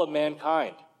fall of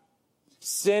mankind.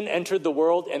 Sin entered the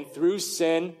world, and through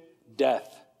sin,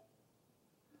 death.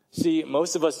 See,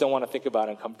 most of us don't want to think about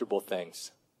uncomfortable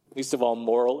things, least of all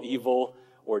moral evil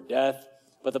or death.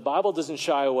 But the Bible doesn't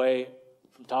shy away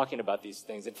from talking about these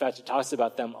things. In fact, it talks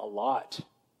about them a lot.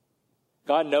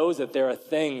 God knows that there are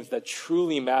things that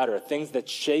truly matter, things that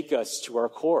shake us to our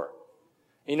core.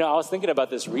 You know, I was thinking about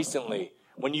this recently.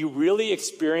 When you really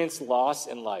experience loss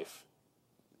in life,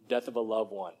 death of a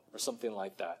loved one or something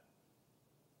like that,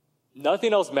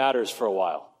 nothing else matters for a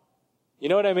while. You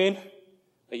know what I mean?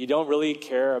 Like you don't really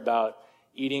care about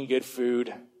eating good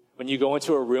food. When you go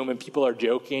into a room and people are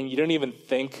joking, you don't even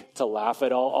think to laugh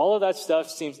at all. All of that stuff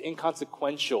seems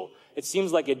inconsequential. It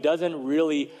seems like it doesn't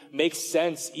really make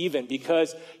sense even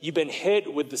because you've been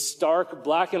hit with the stark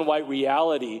black and white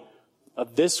reality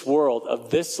of this world, of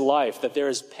this life, that there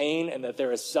is pain and that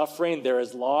there is suffering, there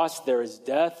is loss, there is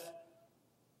death.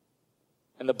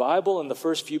 And the Bible in the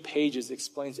first few pages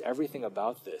explains everything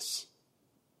about this.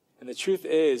 And the truth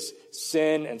is,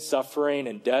 sin and suffering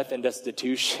and death and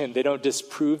destitution, they don't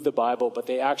disprove the Bible, but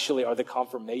they actually are the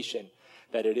confirmation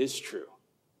that it is true.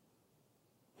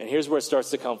 And here's where it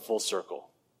starts to come full circle.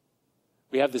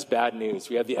 We have this bad news.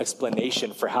 We have the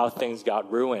explanation for how things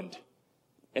got ruined.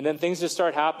 And then things just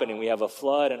start happening. We have a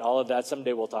flood and all of that.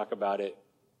 Someday we'll talk about it.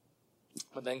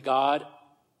 But then God,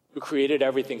 who created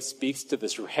everything, speaks to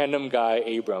this random guy,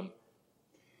 Abram.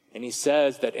 And he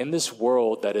says that in this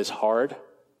world that is hard,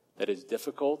 that is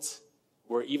difficult,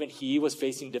 where even he was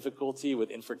facing difficulty with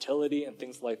infertility and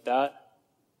things like that,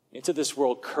 into this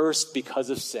world cursed because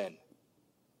of sin,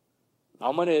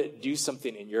 I'm going to do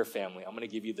something in your family. I'm going to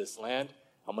give you this land.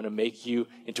 I'm going to make you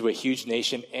into a huge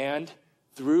nation. And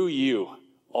through you,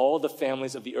 all the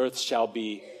families of the earth shall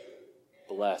be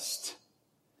blessed.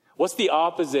 What's the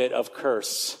opposite of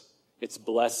curse? It's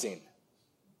blessing.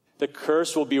 The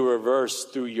curse will be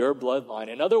reversed through your bloodline.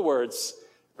 In other words,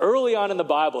 early on in the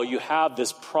Bible, you have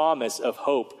this promise of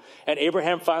hope. And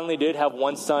Abraham finally did have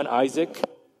one son, Isaac.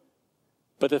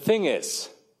 But the thing is,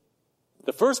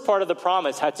 the first part of the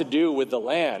promise had to do with the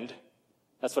land.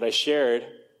 That's what I shared.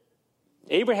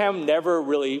 Abraham never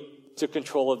really took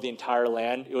control of the entire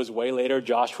land. It was way later.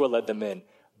 Joshua led them in.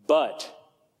 But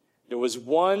there was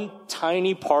one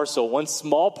tiny parcel, one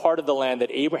small part of the land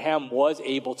that Abraham was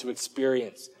able to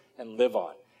experience and live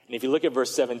on. And if you look at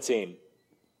verse 17,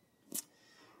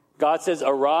 God says,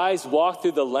 arise, walk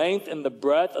through the length and the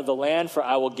breadth of the land, for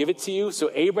I will give it to you. So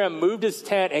Abraham moved his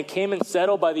tent and came and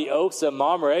settled by the oaks of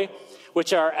Mamre,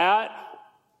 which are at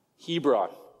Hebron.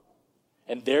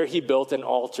 And there he built an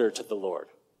altar to the Lord.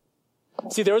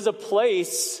 See, there was a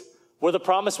place where the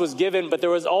promise was given, but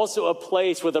there was also a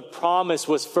place where the promise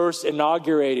was first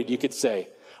inaugurated, you could say,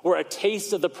 where a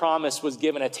taste of the promise was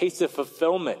given, a taste of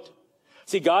fulfillment.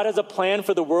 See, God has a plan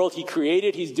for the world he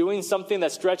created. He's doing something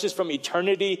that stretches from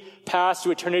eternity past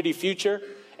to eternity future.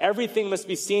 Everything must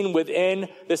be seen within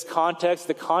this context,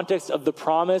 the context of the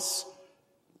promise.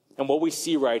 And what we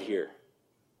see right here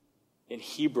in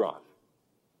Hebron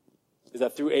is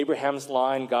that through Abraham's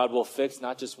line, God will fix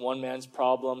not just one man's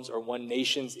problems or one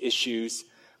nation's issues,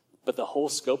 but the whole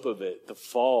scope of it, the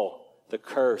fall, the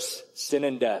curse, sin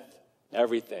and death,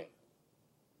 everything.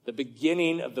 The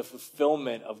beginning of the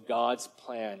fulfillment of God's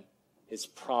plan, his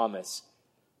promise,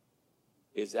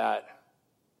 is at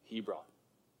Hebron.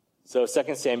 So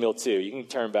 2 Samuel 2, you can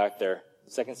turn back there.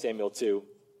 2 Samuel 2.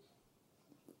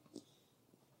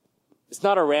 It's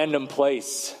not a random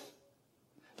place.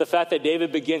 The fact that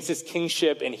David begins his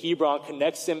kingship in Hebron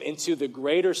connects him into the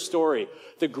greater story,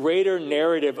 the greater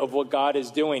narrative of what God is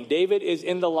doing. David is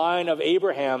in the line of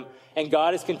Abraham, and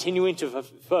God is continuing to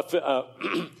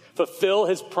fulfill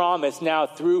his promise now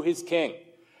through his king.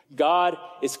 God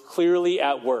is clearly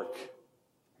at work.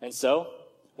 And so,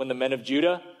 when the men of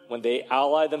Judah, when they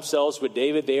ally themselves with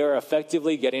David, they are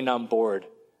effectively getting on board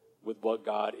with what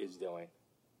God is doing.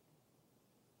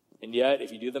 And yet,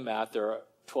 if you do the math, there are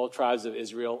 12 tribes of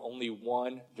Israel, only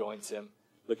one joins him.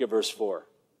 Look at verse 4.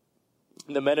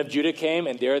 And the men of Judah came,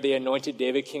 and there they anointed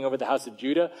David king over the house of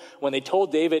Judah. When they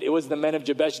told David it was the men of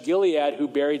Jabesh Gilead who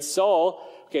buried Saul.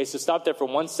 Okay, so stop there for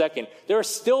 1 second. There are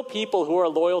still people who are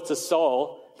loyal to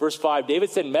Saul. Verse 5, David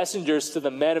sent messengers to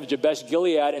the men of Jabesh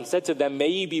Gilead and said to them, may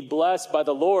ye be blessed by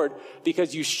the Lord,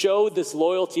 because you showed this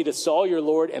loyalty to Saul your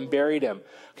Lord and buried him.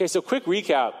 Okay, so quick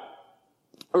recap.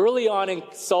 Early on in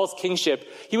Saul's kingship,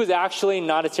 he was actually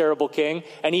not a terrible king,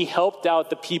 and he helped out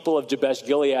the people of Jabesh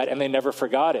Gilead, and they never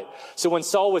forgot it. So when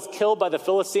Saul was killed by the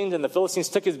Philistines, and the Philistines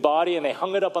took his body, and they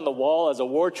hung it up on the wall as a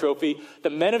war trophy, the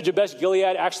men of Jabesh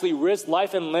Gilead actually risked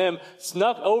life and limb,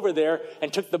 snuck over there,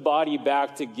 and took the body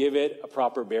back to give it a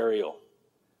proper burial.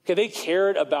 Okay, they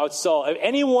cared about Saul. If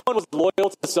anyone was loyal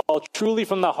to Saul, truly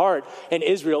from the heart in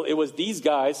Israel, it was these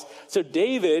guys. So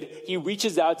David, he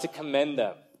reaches out to commend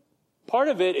them. Part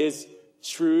of it is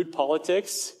shrewd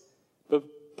politics, but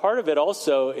part of it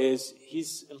also is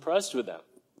he's impressed with them,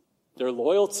 their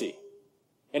loyalty.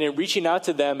 And in reaching out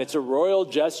to them, it's a royal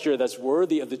gesture that's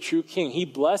worthy of the true king. He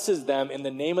blesses them in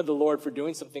the name of the Lord for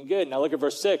doing something good. Now look at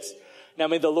verse 6. Now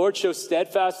may the Lord show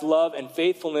steadfast love and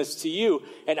faithfulness to you,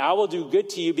 and I will do good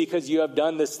to you because you have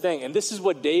done this thing. And this is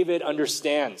what David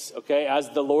understands, okay, as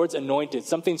the Lord's anointed,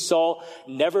 something Saul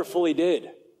never fully did.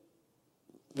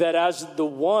 That as the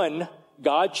one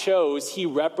God chose, he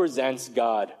represents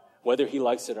God, whether he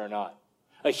likes it or not.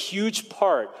 A huge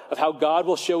part of how God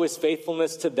will show his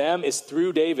faithfulness to them is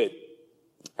through David.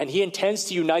 And he intends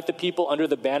to unite the people under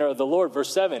the banner of the Lord.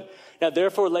 Verse 7, now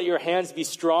therefore let your hands be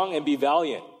strong and be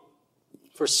valiant.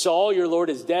 For Saul your Lord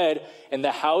is dead, and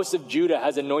the house of Judah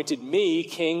has anointed me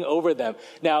king over them.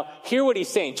 Now, hear what he's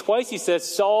saying. Twice he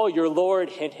says, Saul your Lord,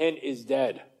 hint, hint, is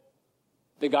dead.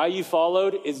 The guy you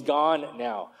followed is gone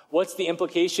now. What's the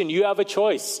implication? You have a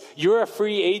choice. You're a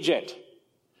free agent.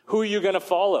 Who are you going to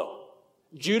follow?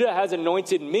 Judah has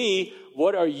anointed me.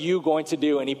 What are you going to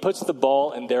do? And he puts the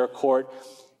ball in their court,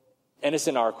 and it's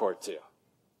in our court too.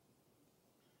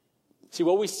 See,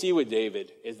 what we see with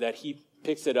David is that he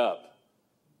picks it up.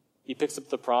 He picks up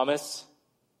the promise.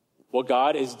 What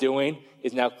God is doing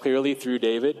is now clearly through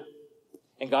David,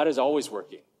 and God is always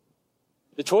working.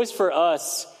 The choice for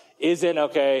us isn't,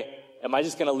 okay, am I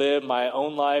just going to live my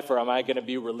own life or am I going to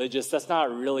be religious? That's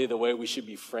not really the way we should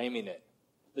be framing it.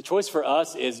 The choice for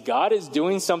us is God is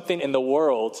doing something in the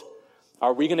world.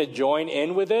 Are we going to join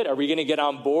in with it? Are we going to get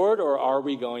on board, or are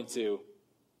we going to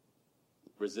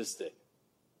resist it?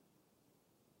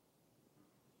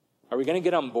 Are we going to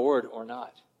get on board or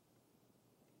not?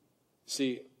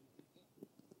 See,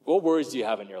 what worries do you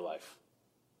have in your life?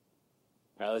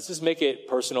 All right, let's just make it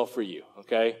personal for you,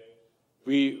 okay?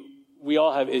 We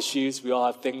all have issues. We all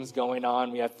have things going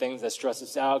on. We have things that stress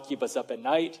us out, keep us up at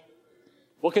night.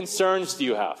 What concerns do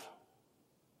you have?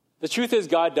 The truth is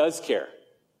God does care.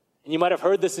 And you might have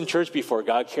heard this in church before.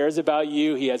 God cares about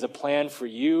you. He has a plan for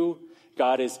you.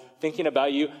 God is thinking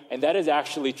about you. And that is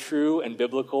actually true and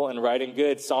biblical and right and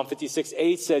good. Psalm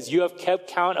 56:8 says, you have kept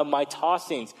count of my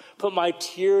tossings. Put my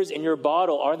tears in your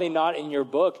bottle. Are they not in your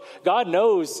book? God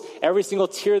knows every single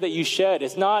tear that you shed.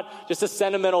 It's not just a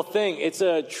sentimental thing. It's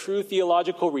a true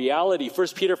theological reality. 1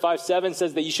 Peter 5:7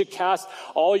 says that you should cast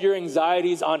all your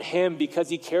anxieties on him because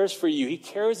he cares for you. He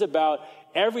cares about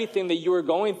everything that you are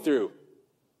going through.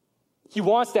 He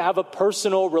wants to have a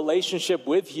personal relationship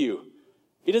with you.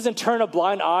 He doesn't turn a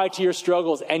blind eye to your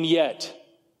struggles. And yet,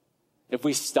 if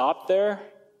we stop there,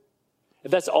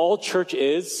 if that's all church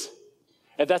is,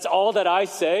 if that's all that I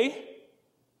say,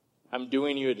 I'm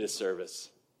doing you a disservice.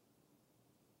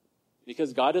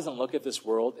 Because God doesn't look at this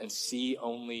world and see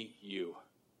only you.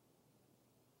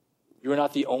 You are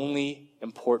not the only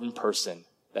important person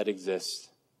that exists.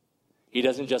 He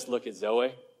doesn't just look at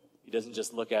Zoe. He doesn't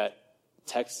just look at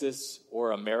Texas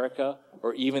or America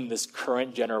or even this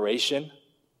current generation.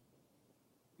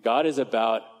 God is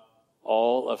about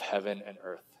all of heaven and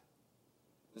earth.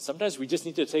 And sometimes we just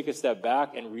need to take a step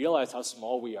back and realize how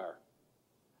small we are.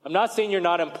 I'm not saying you're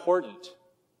not important,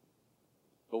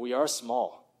 but we are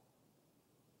small.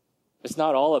 It's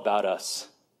not all about us.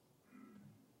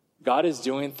 God is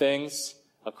doing things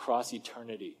across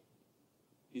eternity.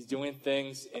 He's doing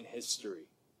things in history.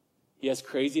 He has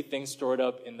crazy things stored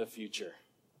up in the future.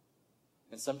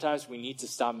 And sometimes we need to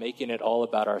stop making it all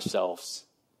about ourselves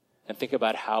and think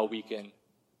about how we can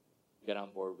get on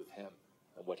board with him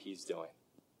and what he's doing.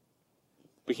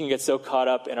 We can get so caught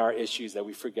up in our issues that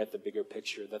we forget the bigger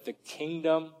picture, that the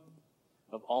kingdom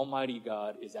of Almighty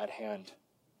God is at hand,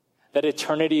 that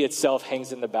eternity itself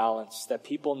hangs in the balance, that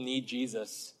people need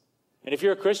Jesus. And if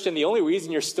you're a Christian, the only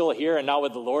reason you're still here and not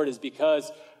with the Lord is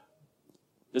because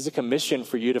there's a commission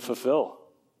for you to fulfill.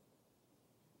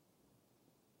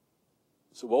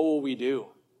 So what will we do?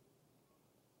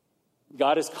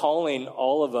 God is calling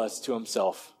all of us to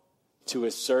himself, to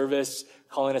his service,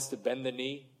 calling us to bend the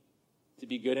knee, to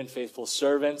be good and faithful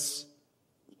servants.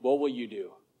 What will you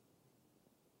do?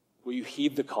 Will you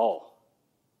heed the call?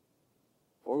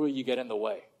 Or will you get in the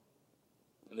way?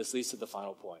 And this leads to the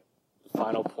final point. The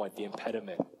final point, the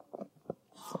impediment.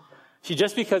 See,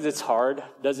 just because it's hard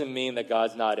doesn't mean that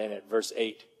God's not in it. Verse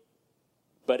 8.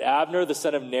 But Abner, the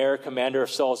son of Ner, commander of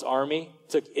Saul's army,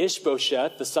 took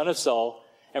Ishbosheth, the son of Saul,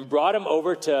 and brought him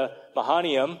over to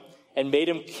Mahanaim and made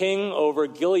him king over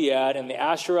Gilead and the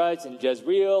Asherites and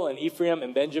Jezreel and Ephraim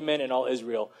and Benjamin and all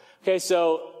Israel. Okay,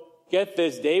 so get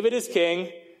this. David is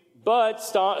king, but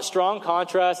strong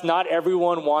contrast, not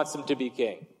everyone wants him to be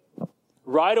king.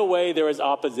 Right away, there is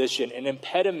opposition, an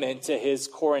impediment to his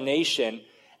coronation.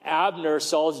 Abner,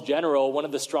 Saul's general, one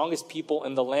of the strongest people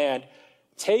in the land,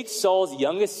 takes Saul's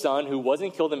youngest son, who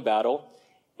wasn't killed in battle,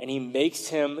 and he makes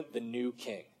him the new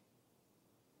king.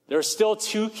 There are still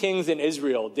two kings in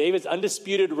Israel. David's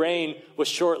undisputed reign was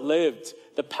short-lived.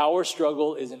 The power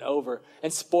struggle isn't over.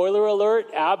 And spoiler alert,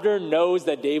 Abner knows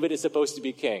that David is supposed to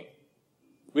be king.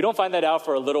 We don't find that out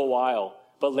for a little while.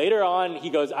 But later on, he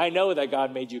goes, I know that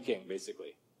God made you king,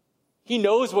 basically. He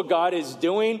knows what God is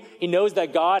doing. He knows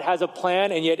that God has a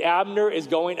plan, and yet Abner is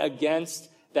going against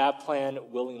that plan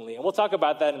willingly. And we'll talk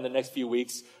about that in the next few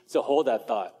weeks, so hold that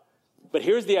thought. But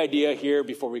here's the idea here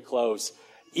before we close.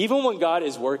 Even when God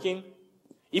is working,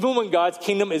 even when God's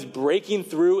kingdom is breaking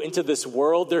through into this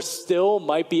world, there still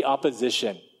might be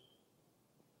opposition.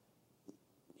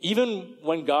 Even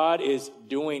when God is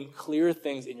doing clear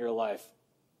things in your life,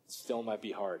 it still might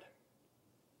be hard.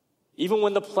 Even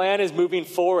when the plan is moving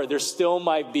forward, there still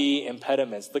might be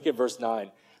impediments. Look at verse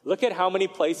 9. Look at how many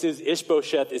places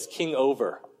Ishbosheth is king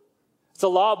over. It's a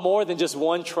lot more than just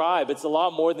one tribe. It's a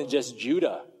lot more than just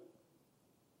Judah.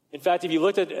 In fact, if you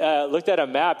looked at a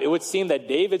map, it would seem that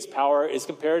David's power is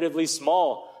comparatively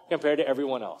small compared to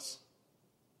everyone else.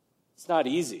 It's not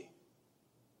easy.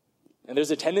 And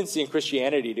there's a tendency in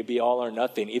Christianity to be all or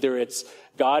nothing. Either it's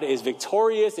God is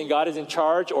victorious and God is in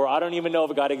charge, or I don't even know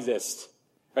if God exists.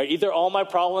 Right? Either all my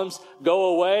problems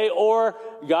go away, or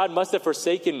God must have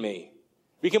forsaken me.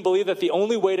 We can believe that the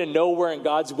only way to know we're in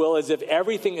God's will is if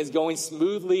everything is going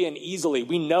smoothly and easily.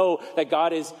 We know that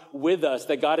God is with us,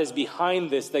 that God is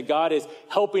behind this, that God is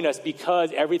helping us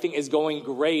because everything is going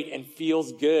great and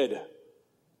feels good.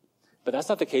 But that's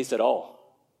not the case at all.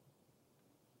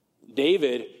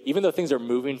 David, even though things are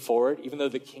moving forward, even though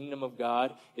the kingdom of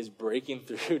God is breaking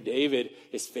through, David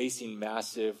is facing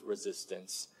massive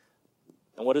resistance.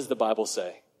 And what does the Bible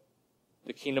say?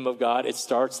 The kingdom of God, it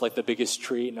starts like the biggest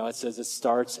tree. No, it says it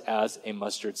starts as a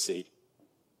mustard seed.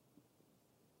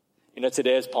 You know,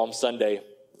 today is Palm Sunday,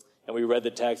 and we read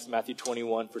the text, Matthew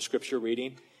 21, for scripture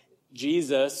reading.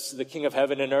 Jesus, the King of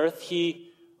heaven and earth,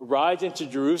 he rides into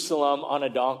Jerusalem on a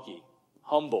donkey,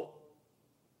 humble.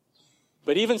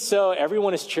 But even so,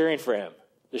 everyone is cheering for him.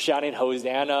 They're shouting,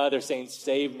 Hosanna. They're saying,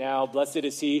 save now. Blessed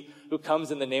is he who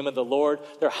comes in the name of the Lord.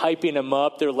 They're hyping him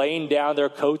up. They're laying down their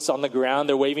coats on the ground.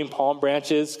 They're waving palm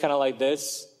branches, kind of like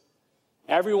this.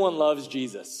 Everyone loves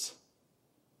Jesus.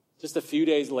 Just a few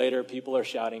days later, people are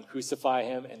shouting, crucify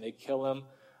him, and they kill him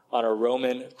on a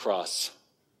Roman cross.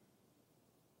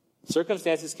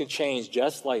 Circumstances can change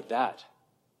just like that.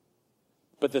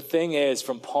 But the thing is,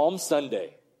 from Palm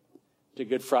Sunday to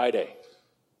Good Friday,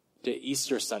 to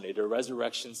Easter Sunday, to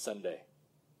Resurrection Sunday,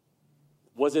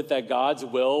 was it that God's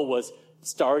will was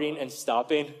starting and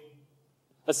stopping?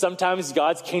 That sometimes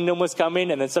God's kingdom was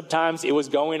coming and then sometimes it was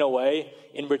going away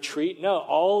in retreat? No,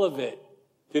 all of it,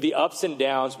 through the ups and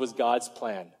downs, was God's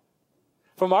plan.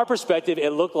 From our perspective,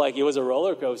 it looked like it was a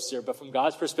roller coaster, but from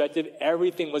God's perspective,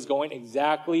 everything was going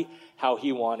exactly how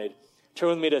he wanted. Turn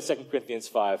with me to 2 Corinthians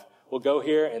 5. We'll go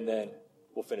here and then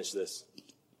we'll finish this.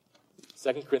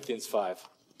 2 Corinthians 5.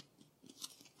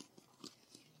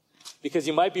 Because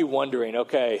you might be wondering,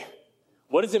 okay,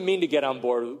 what does it mean to get on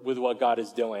board with what God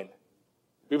is doing?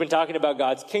 We've been talking about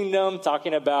God's kingdom,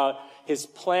 talking about his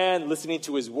plan, listening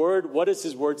to his word. What does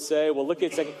his word say? Well, look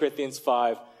at 2 Corinthians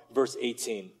 5, verse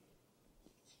 18.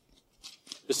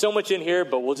 There's so much in here,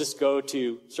 but we'll just go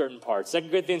to certain parts. 2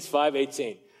 Corinthians 5,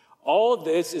 18. All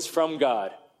this is from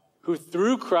God, who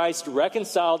through Christ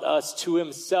reconciled us to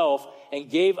himself and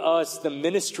gave us the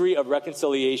ministry of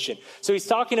reconciliation. So he's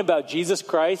talking about Jesus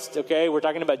Christ, okay? We're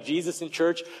talking about Jesus in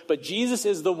church, but Jesus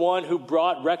is the one who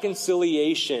brought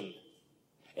reconciliation.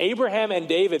 Abraham and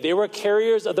David, they were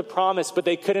carriers of the promise, but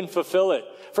they couldn't fulfill it.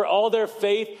 For all their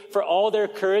faith, for all their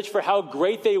courage, for how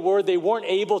great they weren't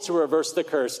able to reverse the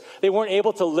curse. They weren't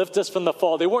able to lift us from the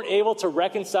fall. They weren't able to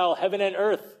reconcile heaven and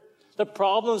earth. The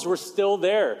problems were still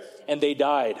there, and they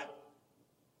died.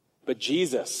 But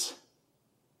Jesus,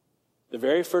 the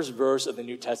very first verse of the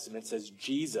New Testament says,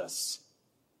 Jesus,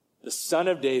 the son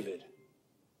of David,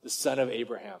 the son of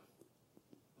Abraham,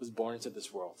 was born into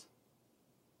this world.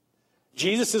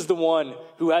 Jesus is the one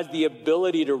who has the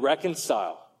ability to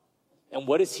reconcile. And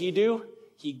what does he do?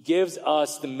 He gives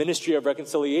us the ministry of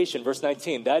reconciliation. Verse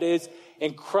 19, that is,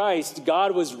 in Christ,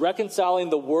 God was reconciling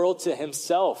the world to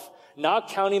himself, not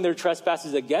counting their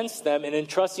trespasses against them and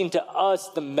entrusting to us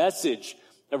the message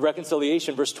of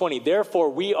reconciliation. Verse 20, therefore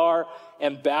we are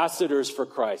ambassadors for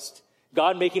Christ,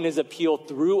 God making his appeal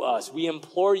through us. We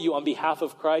implore you on behalf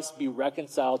of Christ, be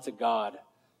reconciled to God.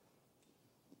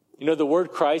 You know, the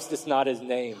word Christ is not his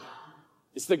name.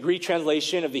 It's the Greek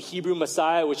translation of the Hebrew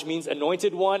Messiah, which means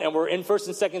anointed one. And we're in 1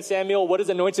 and 2 Samuel. What does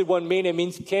anointed one mean? It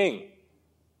means king.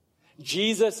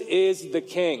 Jesus is the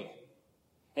king.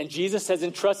 And Jesus has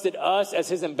entrusted us as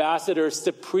his ambassadors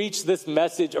to preach this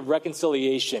message of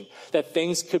reconciliation, that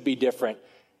things could be different.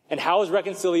 And how is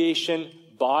reconciliation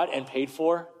bought and paid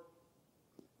for?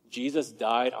 Jesus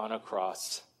died on a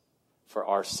cross for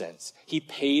our sins. He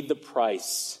paid the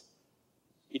price.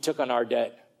 He took on our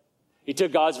debt. He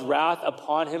took God's wrath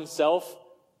upon himself.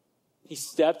 He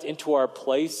stepped into our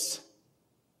place.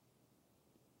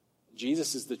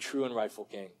 Jesus is the true and rightful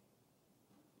king.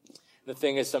 The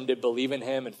thing is, some did believe in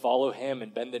him and follow him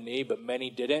and bend the knee, but many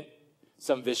didn't.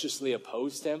 Some viciously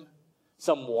opposed him.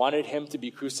 Some wanted him to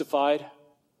be crucified.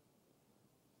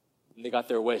 And they got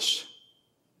their wish.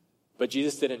 But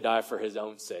Jesus didn't die for his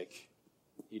own sake.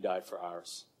 He died for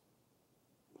ours.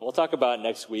 We'll talk about it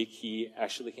next week. He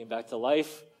actually came back to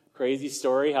life. Crazy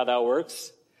story how that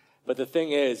works. But the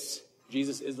thing is,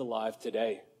 Jesus is alive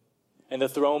today. And the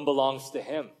throne belongs to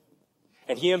him.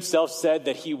 And he himself said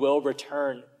that he will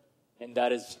return. And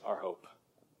that is our hope.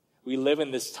 We live in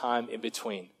this time in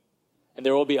between. And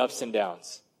there will be ups and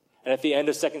downs. And at the end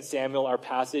of 2 Samuel, our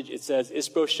passage, it says,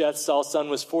 Ishbosheth, Saul's son,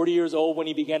 was 40 years old when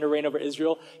he began to reign over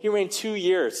Israel. He reigned 2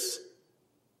 years.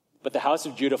 But the house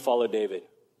of Judah followed David.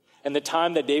 And the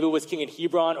time that David was king in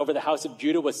Hebron over the house of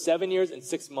Judah was 7 years and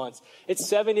 6 months. It's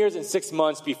 7 years and 6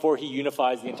 months before he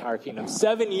unifies the entire kingdom.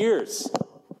 7 years.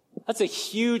 That's a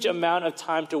huge amount of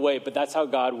time to wait, but that's how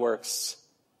God works.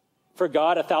 For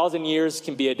God, 1,000 years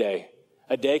can be a day.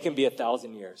 A day can be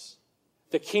 1,000 years.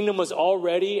 The kingdom was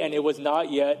already and it was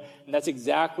not yet. And that's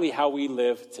exactly how we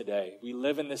live today. We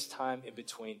live in this time in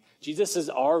between. Jesus has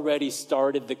already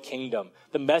started the kingdom.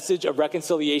 The message of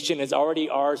reconciliation is already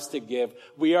ours to give.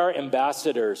 We are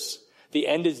ambassadors. The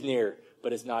end is near,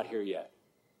 but it's not here yet.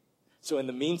 So in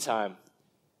the meantime,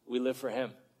 we live for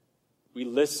him. We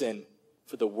listen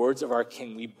for the words of our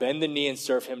king. We bend the knee and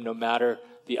serve him no matter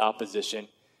the opposition.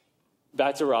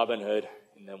 Back to Robin Hood,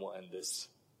 and then we'll end this.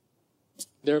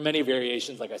 There are many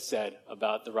variations, like I said,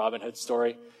 about the Robin Hood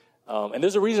story. And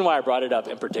there's a reason why I brought it up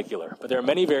in particular, but there are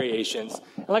many variations.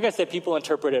 And like I said, people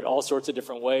interpret it all sorts of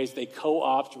different ways. They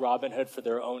co-opt Robin Hood for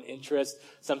their own interest.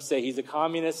 Some say he's a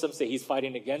communist. Some say he's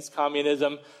fighting against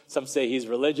communism. Some say he's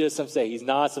religious. Some say he's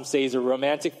not. Some say he's a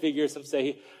romantic figure. Some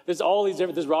say there's all these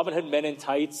different, there's Robin Hood men in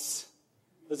tights.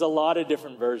 There's a lot of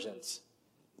different versions.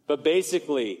 But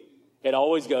basically, it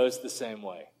always goes the same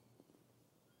way.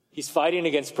 He's fighting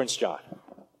against Prince John.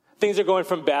 Things are going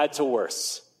from bad to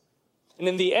worse. And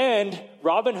in the end,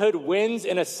 Robin Hood wins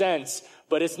in a sense,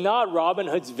 but it's not Robin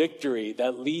Hood's victory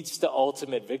that leads to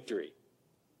ultimate victory.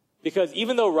 Because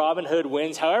even though Robin Hood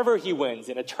wins, however he wins,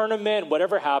 in a tournament,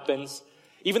 whatever happens,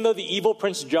 even though the evil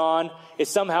Prince John is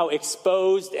somehow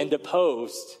exposed and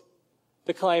deposed,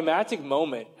 the climactic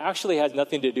moment actually has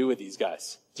nothing to do with these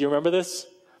guys. Do you remember this?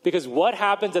 Because what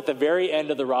happens at the very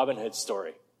end of the Robin Hood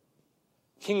story?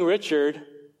 King Richard,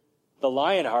 the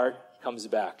Lionheart, comes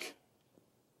back.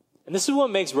 And this is what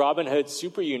makes Robin Hood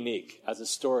super unique as a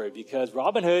story, because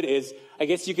Robin Hood is, I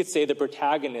guess you could say, the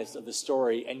protagonist of the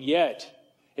story, and yet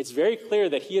it's very clear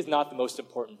that he is not the most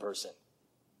important person.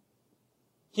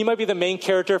 He might be the main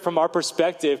character from our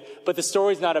perspective, but the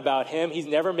story's not about him. He's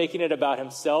never making it about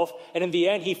himself, and in the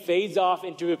end, he fades off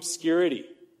into obscurity,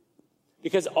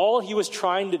 because all he was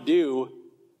trying to do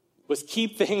was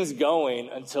keep things going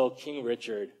until King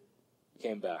Richard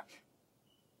came back.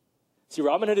 See,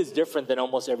 Robin Hood is different than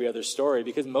almost every other story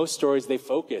because most stories, they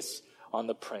focus on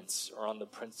the prince or on the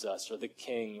princess or the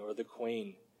king or the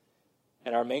queen.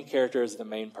 And our main character is the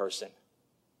main person.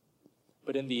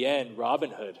 But in the end,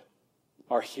 Robin Hood,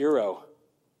 our hero,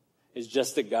 is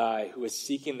just a guy who is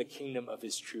seeking the kingdom of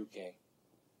his true king.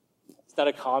 He's not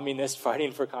a communist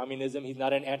fighting for communism. He's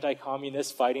not an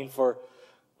anti-communist fighting for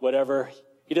whatever.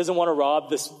 He doesn't want to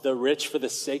rob the rich for the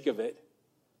sake of it.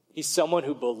 He's someone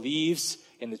who believes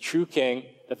in the true king,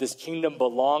 that this kingdom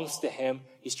belongs to him.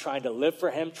 He's trying to live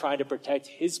for him, trying to protect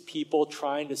his people,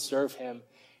 trying to serve him,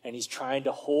 and he's trying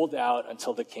to hold out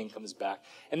until the king comes back.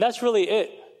 And that's really it.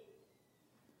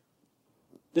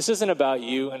 This isn't about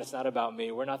you, and it's not about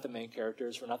me. We're not the main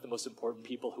characters. We're not the most important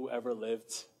people who ever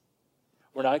lived.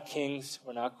 We're not kings.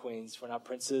 We're not queens. We're not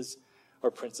princes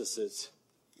or princesses.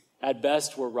 At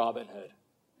best, we're Robin Hood,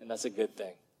 and that's a good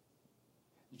thing.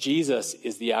 Jesus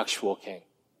is the actual king.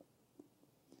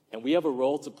 And we have a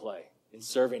role to play in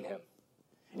serving him.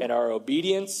 In our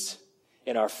obedience,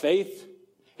 in our faith,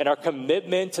 in our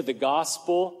commitment to the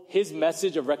gospel, his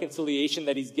message of reconciliation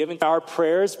that he's given, our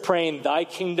prayers praying, thy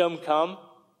kingdom come.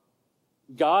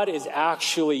 God is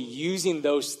actually using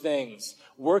those things,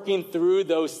 working through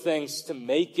those things to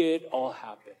make it all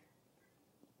happen.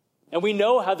 And we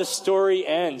know how the story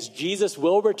ends. Jesus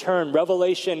will return,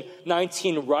 Revelation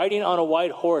 19, riding on a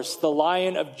white horse, the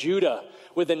Lion of Judah,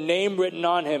 with a name written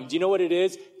on him. Do you know what it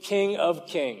is? King of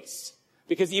Kings.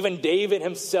 Because even David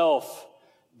himself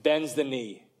bends the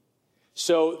knee.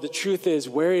 So the truth is,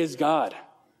 where is God?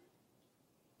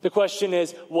 The question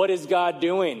is, what is God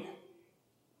doing?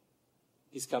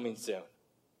 He's coming soon.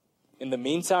 In the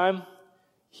meantime,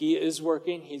 he is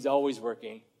working. He's always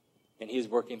working. And he is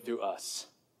working through us.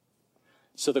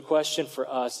 So the question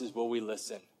for us is, will we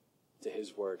listen to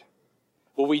his word?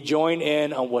 Will we join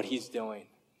in on what he's doing?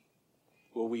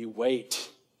 Will we wait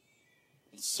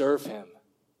and serve him,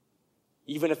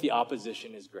 even if the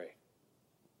opposition is great?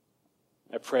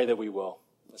 I pray that we will.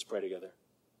 Let's pray together.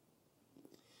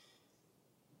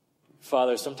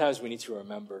 Father, sometimes we need to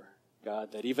remember,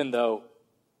 God, that even though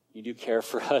you do care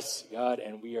for us, God,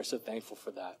 and we are so thankful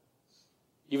for that,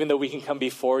 even though we can come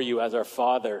before you as our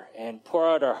Father and pour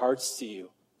out our hearts to you,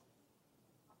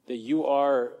 that you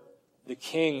are the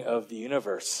King of the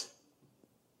universe.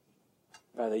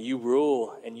 God, that you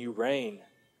rule and you reign,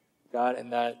 God,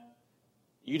 and that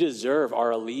you deserve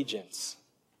our allegiance,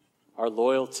 our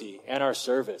loyalty, and our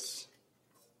service.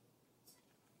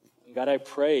 And God, I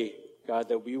pray, God,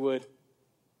 that we would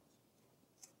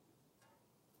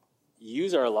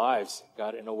use our lives,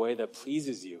 God, in a way that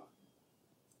pleases you.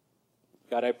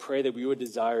 God, I pray that we would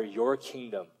desire your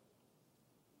kingdom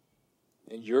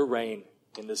and your reign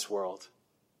in this world.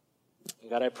 And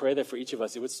God, I pray that for each of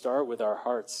us, it would start with our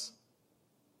hearts.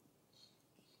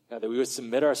 God, that we would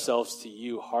submit ourselves to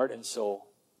you, heart and soul.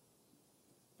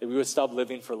 That we would stop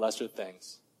living for lesser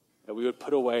things. That we would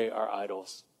put away our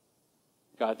idols.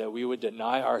 God, that we would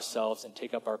deny ourselves and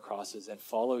take up our crosses and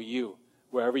follow you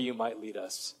wherever you might lead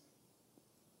us.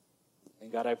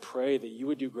 And God, I pray that you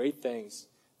would do great things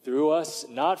through us,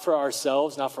 not for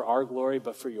ourselves, not for our glory,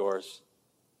 but for yours.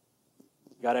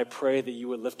 God, I pray that you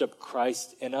would lift up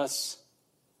Christ in us.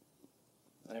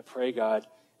 And I pray, God,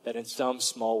 that in some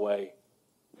small way,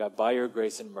 God, by your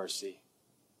grace and mercy,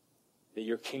 that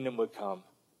your kingdom would come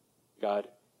God,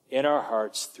 in our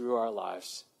hearts, through our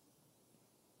lives,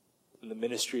 in the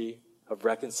ministry of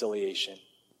reconciliation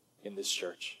in this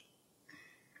church.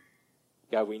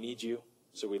 God, we need you,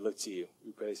 so we look to you.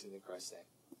 We pray this in Christ's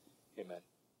name. Amen.